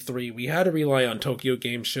E3, we had to rely on Tokyo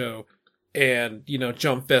Game Show, and, you know,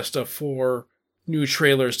 Jump Festa for new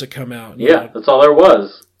trailers to come out. Yeah, that's all there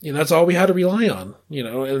was. You know, that's all we had to rely on, you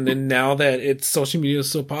know, and then now that social media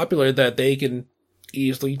is so popular that they can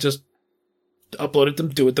easily just upload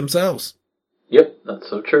it, do it themselves. Yep, that's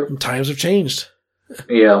so true. And times have changed.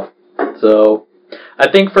 Yeah, so I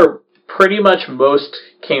think for pretty much most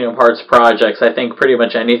Kingdom Hearts projects, I think pretty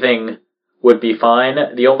much anything would be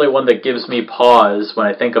fine. The only one that gives me pause when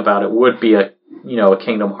I think about it would be a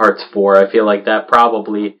Kingdom Hearts 4. I feel like that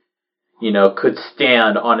probably, you know, could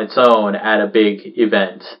stand on its own at a big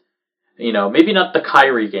event. You know, maybe not the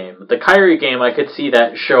Kyrie game. The Kyrie game, I could see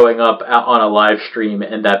that showing up on a live stream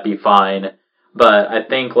and that'd be fine. But I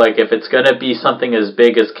think, like, if it's gonna be something as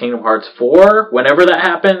big as Kingdom Hearts 4, whenever that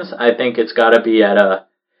happens, I think it's gotta be at a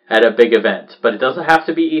big event. But it doesn't have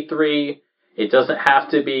to be E3. It doesn't have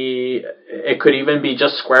to be, it could even be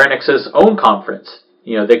just Square Enix's own conference.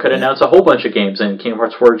 You know, they could announce a whole bunch of games and Kingdom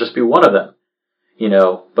Hearts 4 would just be one of them. You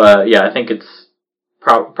know, but yeah, I think it's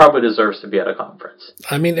probably deserves to be at a conference.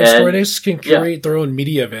 I mean, if Square Enix can create their own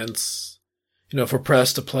media events, you know, for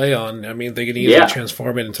press to play on, I mean, they can easily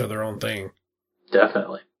transform it into their own thing.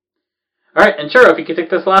 Definitely. Alright, and sure, if you could take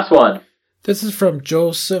this last one. This is from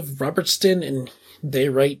Joseph Robertson, and they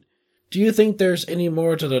write, do you think there's any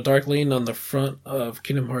more to the Darkling on the front of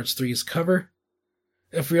Kingdom Hearts 3's cover?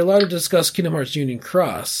 If we're allowed to discuss Kingdom Hearts Union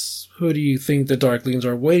Cross, who do you think the Darklings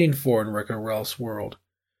are waiting for in Wreck-It Ralph's world?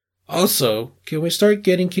 Also, can we start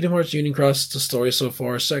getting Kingdom Hearts Union Cross the story so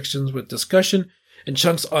far sections with discussion and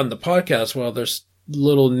chunks on the podcast while there's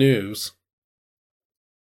little news?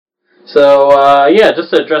 So, just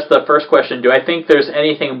to address the first question, do I think there's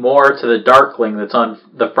anything more to the Darkling that's on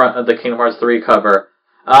the front of the Kingdom Hearts 3 cover?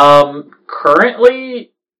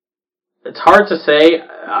 Currently, it's hard to say.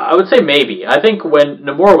 I would say maybe. I think when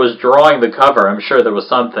Nomura was drawing the cover, I'm sure there was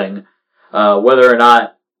something. Whether or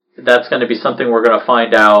not that's going to be something we're going to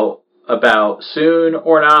find out about soon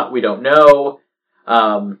or not, we don't know.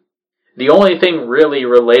 The only thing really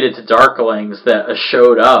related to Darklings that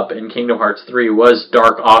showed up in Kingdom Hearts 3 was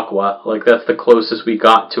Dark Aqua. Like, that's the closest we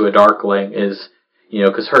got to a Darkling is, you know,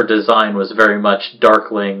 because her design was very much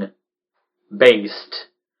Darkling based.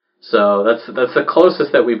 So that's the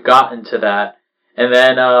closest that we've gotten to that. And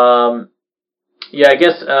then, I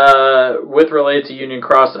guess, with related to Union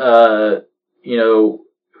Cross, you know,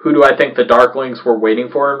 who do I think the Darklings were waiting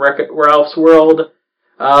for in Wreck-It Ralph's world?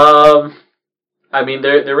 I mean,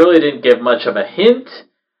 they really didn't give much of a hint.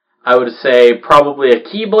 I would say probably a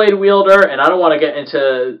Keyblade wielder, and I don't want to get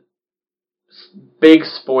into big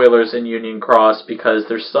spoilers in Union Cross because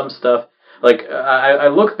there's some stuff, like, I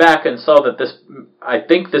looked back and saw that I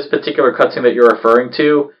think this particular cutscene that you're referring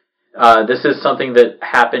to, this is something that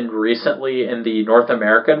happened recently in the North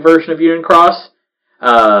American version of Union Cross.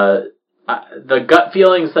 The gut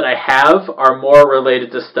feelings that I have are more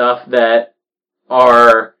related to stuff that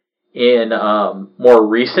are in more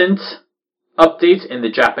recent updates in the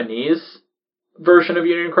Japanese version of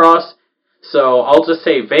Union Cross. So I'll just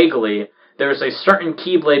say vaguely, there's a certain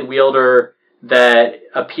Keyblade wielder that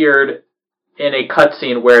appeared in a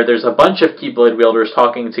cutscene where there's a bunch of Keyblade wielders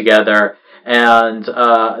talking together, and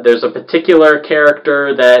there's a particular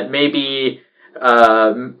character that maybe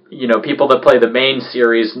people that play the main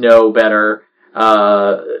series know better,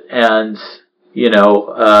 and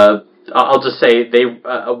I'll just say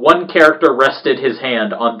one character rested his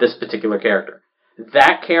hand on this particular character.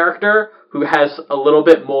 That character, who has a little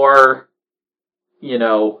bit more,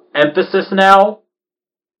 emphasis now,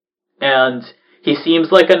 and he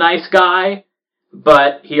seems like a nice guy,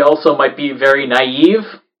 but he also might be very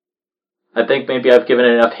naive. I think maybe I've given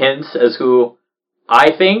enough hints as who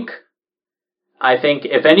I think. I think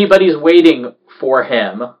if anybody's waiting for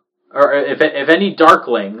him, or if any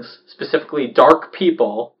Darklings, specifically dark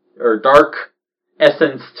people, or dark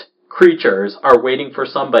essenced creatures, are waiting for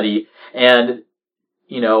somebody, and,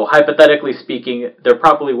 hypothetically speaking, they're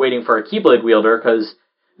probably waiting for a Keyblade wielder, because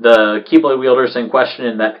the Keyblade wielders in question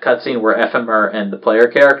in that cutscene were Ephemer and the player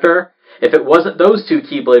character. If it wasn't those two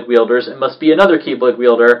Keyblade wielders, it must be another Keyblade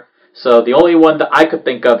wielder. So the only one that I could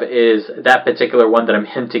think of is that particular one that I'm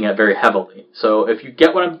hinting at very heavily. So if you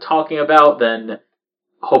get what I'm talking about, then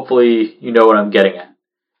hopefully you know what I'm getting at.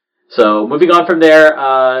 So moving on from there,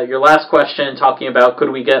 your last question, talking about could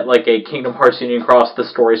we get like a Kingdom Hearts Union Cross The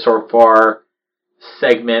Story So Far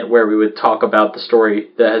segment where we would talk about the story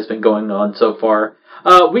that has been going on so far.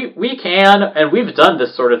 We can, and we've done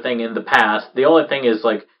this sort of thing in the past. The only thing is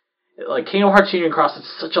like Kingdom Hearts Union Cross is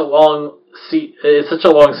such a long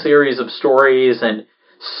series of stories, and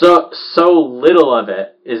so little of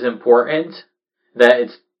it is important that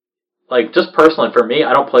it's like, just personally for me,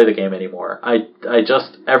 I don't play the game anymore. I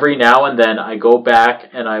just every now and then I go back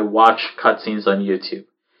and I watch cutscenes on YouTube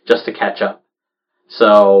just to catch up.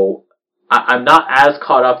 So I'm not as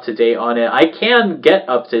caught up to date on it. I can get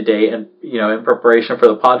up to date and, in preparation for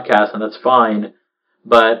the podcast, and that's fine.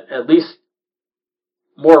 But at least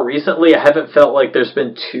more recently, I haven't felt like there's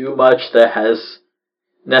been too much that has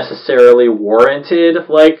necessarily warranted,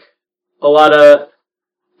 like, a lot of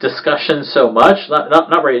discussion so much.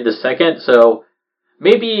 Not right this second. So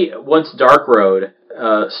maybe once Dark Road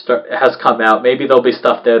has come out, maybe there'll be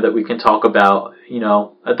stuff there that we can talk about.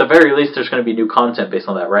 At the very least, there's going to be new content based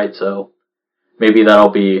on that, right? So maybe that'll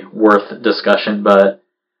be worth discussion, but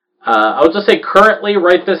I would just say currently,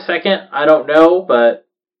 right this second, I don't know, but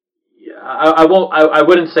I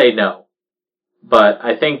wouldn't say no. But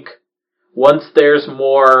I think once there's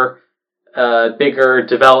more bigger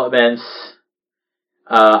developments,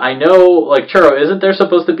 I know, like, Churro, isn't there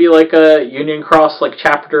supposed to be like a Union Cross like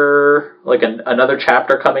chapter, like another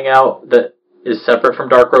chapter coming out that is separate from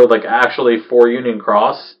Dark Road, like actually for Union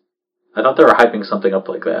Cross? I thought they were hyping something up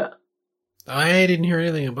like that. I didn't hear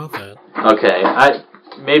anything about that. Okay,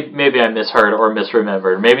 maybe I misheard or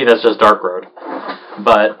misremembered. Maybe that's just Dark Road.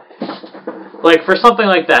 But, like, for something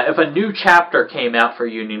like that, if a new chapter came out for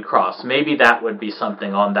Union Cross, maybe that would be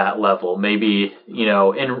something on that level. Maybe,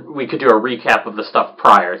 we could do a recap of the stuff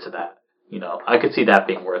prior to that. I could see that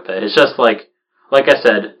being worth it. It's just like I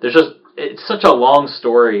said, it's such a long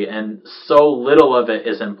story, and so little of it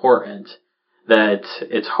is important that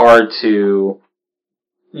it's hard to,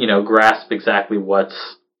 grasp exactly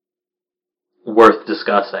what's worth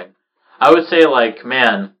discussing. I would say, like,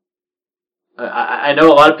 man, I know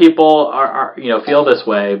a lot of people are feel this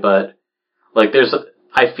way, but like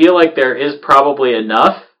I feel like there is probably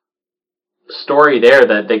enough story there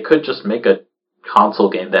that they could just make a console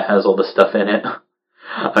game that has all this stuff in it.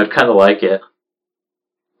 I'd kind of like it,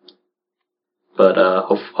 but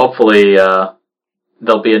hopefully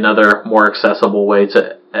there'll be another more accessible way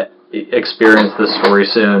to experience this story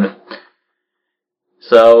soon.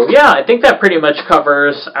 So, yeah, I think that pretty much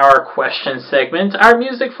covers our question segment. Our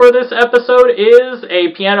music for this episode is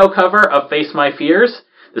a piano cover of Face My Fears.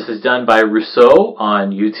 This is done by Rousseau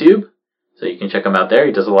on YouTube, so you can check him out there.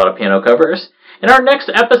 He does a lot of piano covers. And our next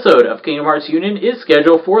episode of Kingdom Hearts Union is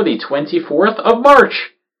scheduled for the 24th of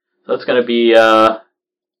March. So it's going to be a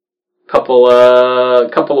couple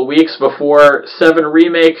of weeks before 7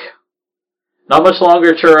 Remake. Not much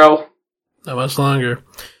longer, Churro. Not much longer.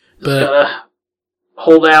 Just gotta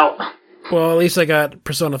hold out. Well, at least I got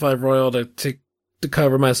Persona 5 Royal to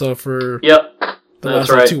cover myself for the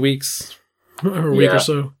last 2 weeks. Or a week or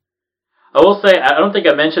so. I will say, I don't think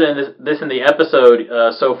I mentioned this in the episode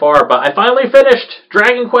so far, but I finally finished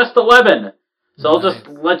Dragon Quest XI. So I'll just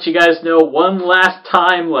let you guys know one last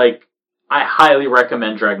time, like, I highly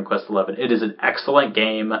recommend Dragon Quest XI. It is an excellent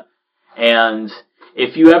game, and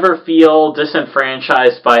if you ever feel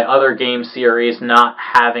disenfranchised by other game series not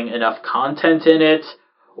having enough content in it,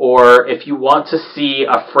 or if you want to see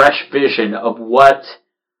a fresh vision of what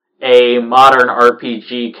a modern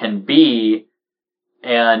RPG can be,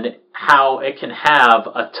 and how it can have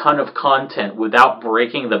a ton of content without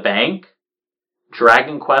breaking the bank,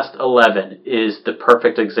 Dragon Quest XI is the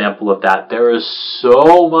perfect example of that. There is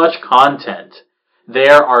so much content.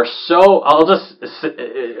 I'll just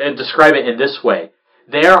describe it in this way.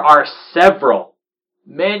 There are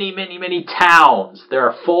many towns. There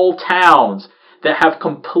are full towns that have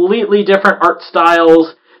completely different art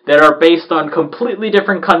styles, that are based on completely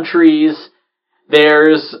different countries.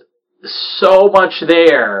 There's so much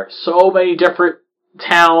there. So many different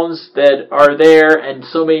towns that are there, and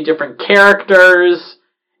so many different characters,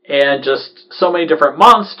 and just so many different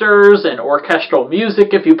monsters, and orchestral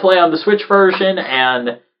music if you play on the Switch version,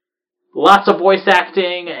 and lots of voice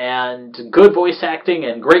acting, and good voice acting,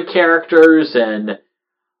 and great characters, and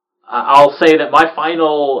I'll say that my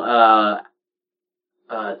final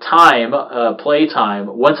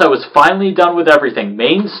playtime, once I was finally done with everything,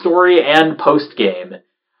 main story and post-game,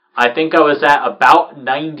 I think I was at about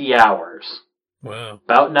 90 hours. Wow.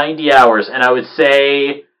 About 90 hours, and I would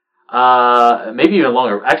say, maybe even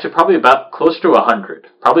longer, actually probably about closer to 100.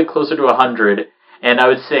 Probably closer to 100, and I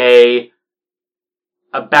would say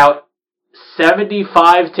about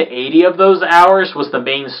 75 to 80 of those hours was the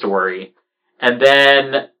main story, and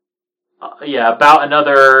then, about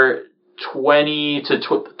another 20 to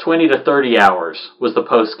 30 hours was the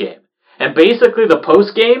post-game. And basically the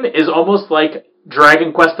post-game is almost like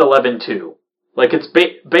Dragon Quest XI 2. Like, it's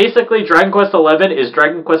basically Dragon Quest XI is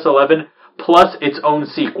Dragon Quest XI plus its own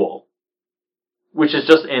sequel, which is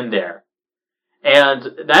just in there.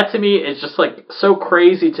 And that to me is just like so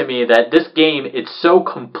crazy to me that this game, it's so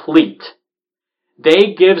complete.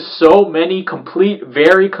 They give so many complete,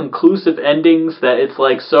 very conclusive endings that it's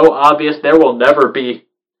like so obvious there will never be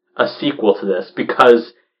a sequel to this,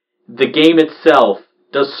 because the game itself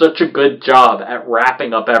does such a good job at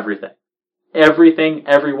wrapping up everything. Everything,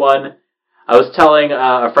 everyone. I was telling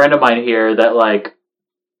a friend of mine here that, like,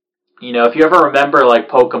 you know, if you ever remember, like,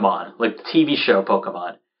 Pokemon, like the TV show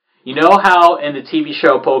Pokemon, you know how in the TV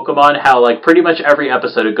show Pokemon, how, like, pretty much every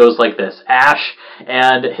episode it goes like this. Ash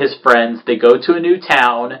and his friends, they go to a new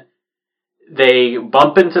town, they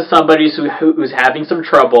bump into somebody who's having some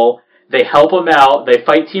trouble, they help them out, they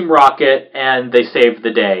fight Team Rocket, and they save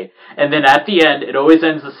the day. And then at the end, it always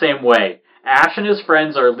ends the same way. Ash and his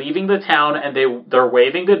friends are leaving the town, and they're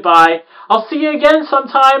waving goodbye. I'll see you again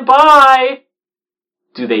sometime, bye!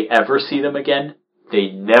 Do they ever see them again?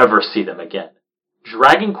 They never see them again.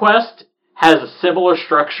 Dragon Quest has a similar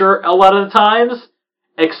structure a lot of the times,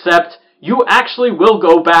 except you actually will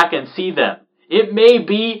go back and see them. It may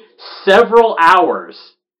be several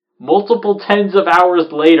hours, multiple tens of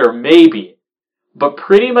hours later, maybe, but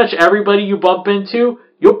pretty much everybody you bump into,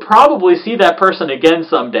 you'll probably see that person again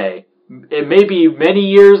someday. It may be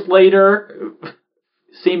many years later,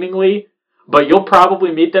 seemingly, but you'll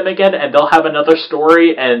probably meet them again, and they'll have another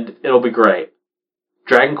story, and it'll be great.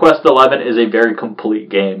 Dragon Quest XI is a very complete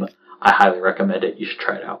game. I highly recommend it. You should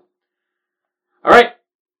try it out. Alright.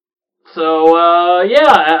 So,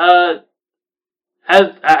 as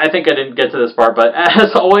I think I didn't get to this part, but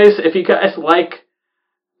as always, if you guys like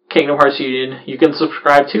Kingdom Hearts Union, you can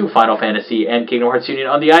subscribe to Final Fantasy and Kingdom Hearts Union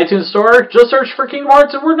on the iTunes Store. Just search for Kingdom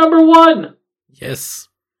Hearts and we're number 1! Yes.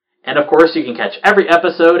 And of course, you can catch every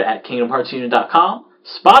episode at KingdomHeartsUnion.com,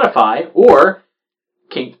 Spotify, or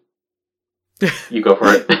You go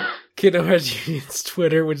for it. Kingdom Hearts Union's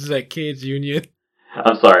Twitter, which is at Kids Union.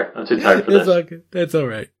 I'm sorry. I'm too tired for this. It's all good. That's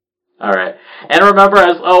alright. Alright. And remember,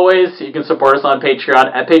 as always, you can support us on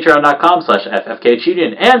Patreon at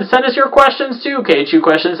patreon.com/FFKHUnion. And send us your questions to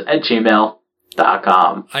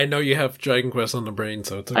khuquestions@gmail.com. I know you have Dragon Quest on the brain,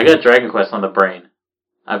 so it's okay. I got Dragon Quest on the brain.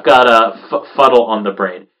 I've got a Fuddle on the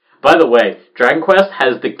brain. By the way, Dragon Quest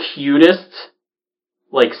has the cutest,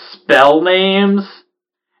 like, spell names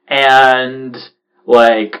and,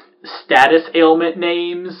 like, status ailment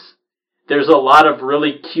names. There's a lot of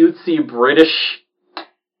really cutesy British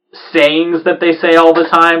sayings that they say all the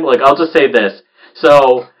time. Like, I'll just say this.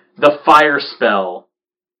 So, the fire spell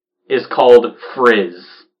is called Frizz.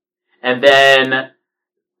 And then,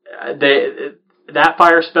 that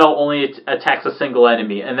fire spell only attacks a single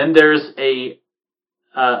enemy. And then there's a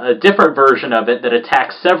different version of it that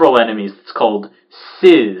attacks several enemies. It's called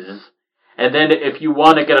Sizz. And then if you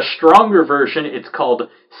want to get a stronger version, it's called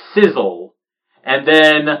Sizzle. And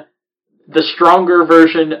then the stronger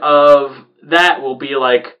version of that will be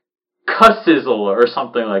like Cussizzle or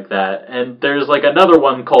something like that. And there's like another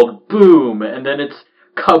one called Boom, and then it's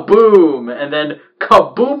Kaboom, and then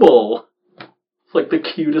Kaboomal. It's like the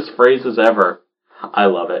cutest phrases ever. I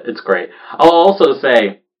love it. It's great. I'll also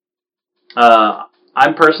say,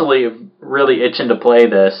 I'm personally really itching to play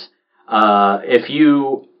this.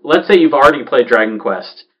 let's say you've already played Dragon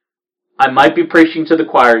Quest, I might be preaching to the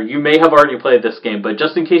choir. You may have already played this game, but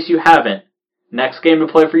just in case you haven't, next game to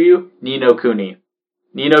play for you, Ni no Kuni.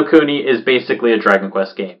 Ni no Kuni is basically a Dragon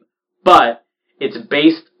Quest game, but it's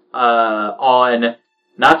based on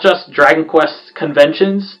not just Dragon Quest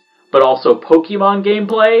conventions, but also Pokemon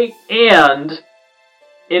gameplay, and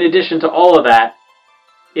in addition to all of that,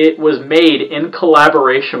 it was made in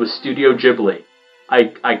collaboration with Studio Ghibli.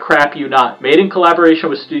 I crap you not. Made in collaboration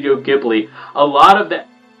with Studio Ghibli. A lot of the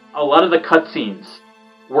cutscenes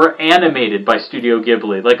were animated by Studio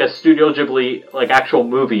Ghibli, like a Studio Ghibli actual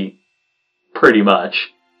movie, pretty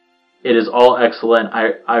much. It is all excellent.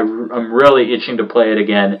 I'm really itching to play it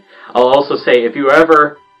again. I'll also say, if you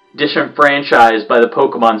ever disenfranchised by the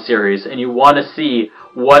Pokemon series and you want to see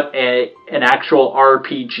what an actual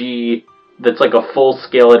RPG that's like a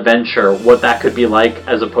full-scale adventure, what that could be like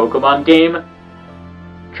as a Pokemon game,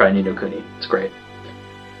 try Ni no Kuni. It's great.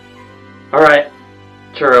 Alright,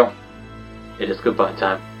 Churro, it is goodbye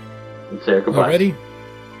time. Let's say our goodbyes.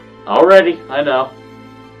 Already, I know.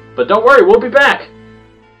 But don't worry, we'll be back!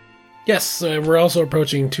 Yes, we're also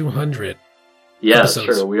approaching 200 Yes,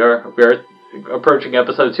 episodes. True. We are approaching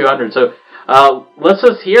episode 200, so let's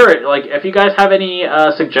just hear it. Like, if you guys have any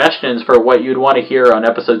suggestions for what you'd want to hear on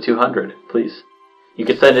episode 200, please. You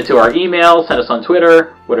can send it to our email, send us on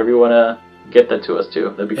Twitter, whatever you want to get that to us to.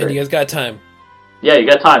 That'd be great. And you guys got time. Yeah, you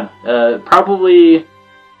got time. Probably,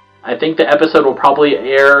 I think the episode will probably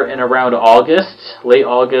air in around August, late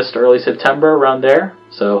August, early September, around there.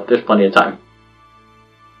 So there's plenty of time.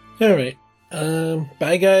 Alright.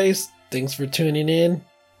 Bye guys. Thanks for tuning in.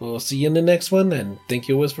 We'll see you in the next one, and thank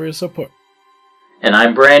you always for your support. And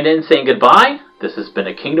I'm Brandon saying goodbye. This has been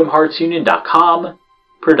a KingdomHeartsUnion.com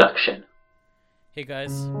production. Hey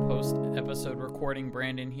guys, post-episode recording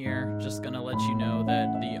Brandon here. Just gonna let you know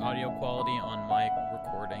that the audio quality on my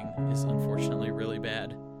recording is unfortunately really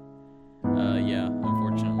bad.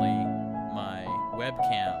 Unfortunately, my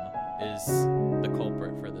webcam is the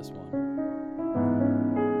culprit for this one.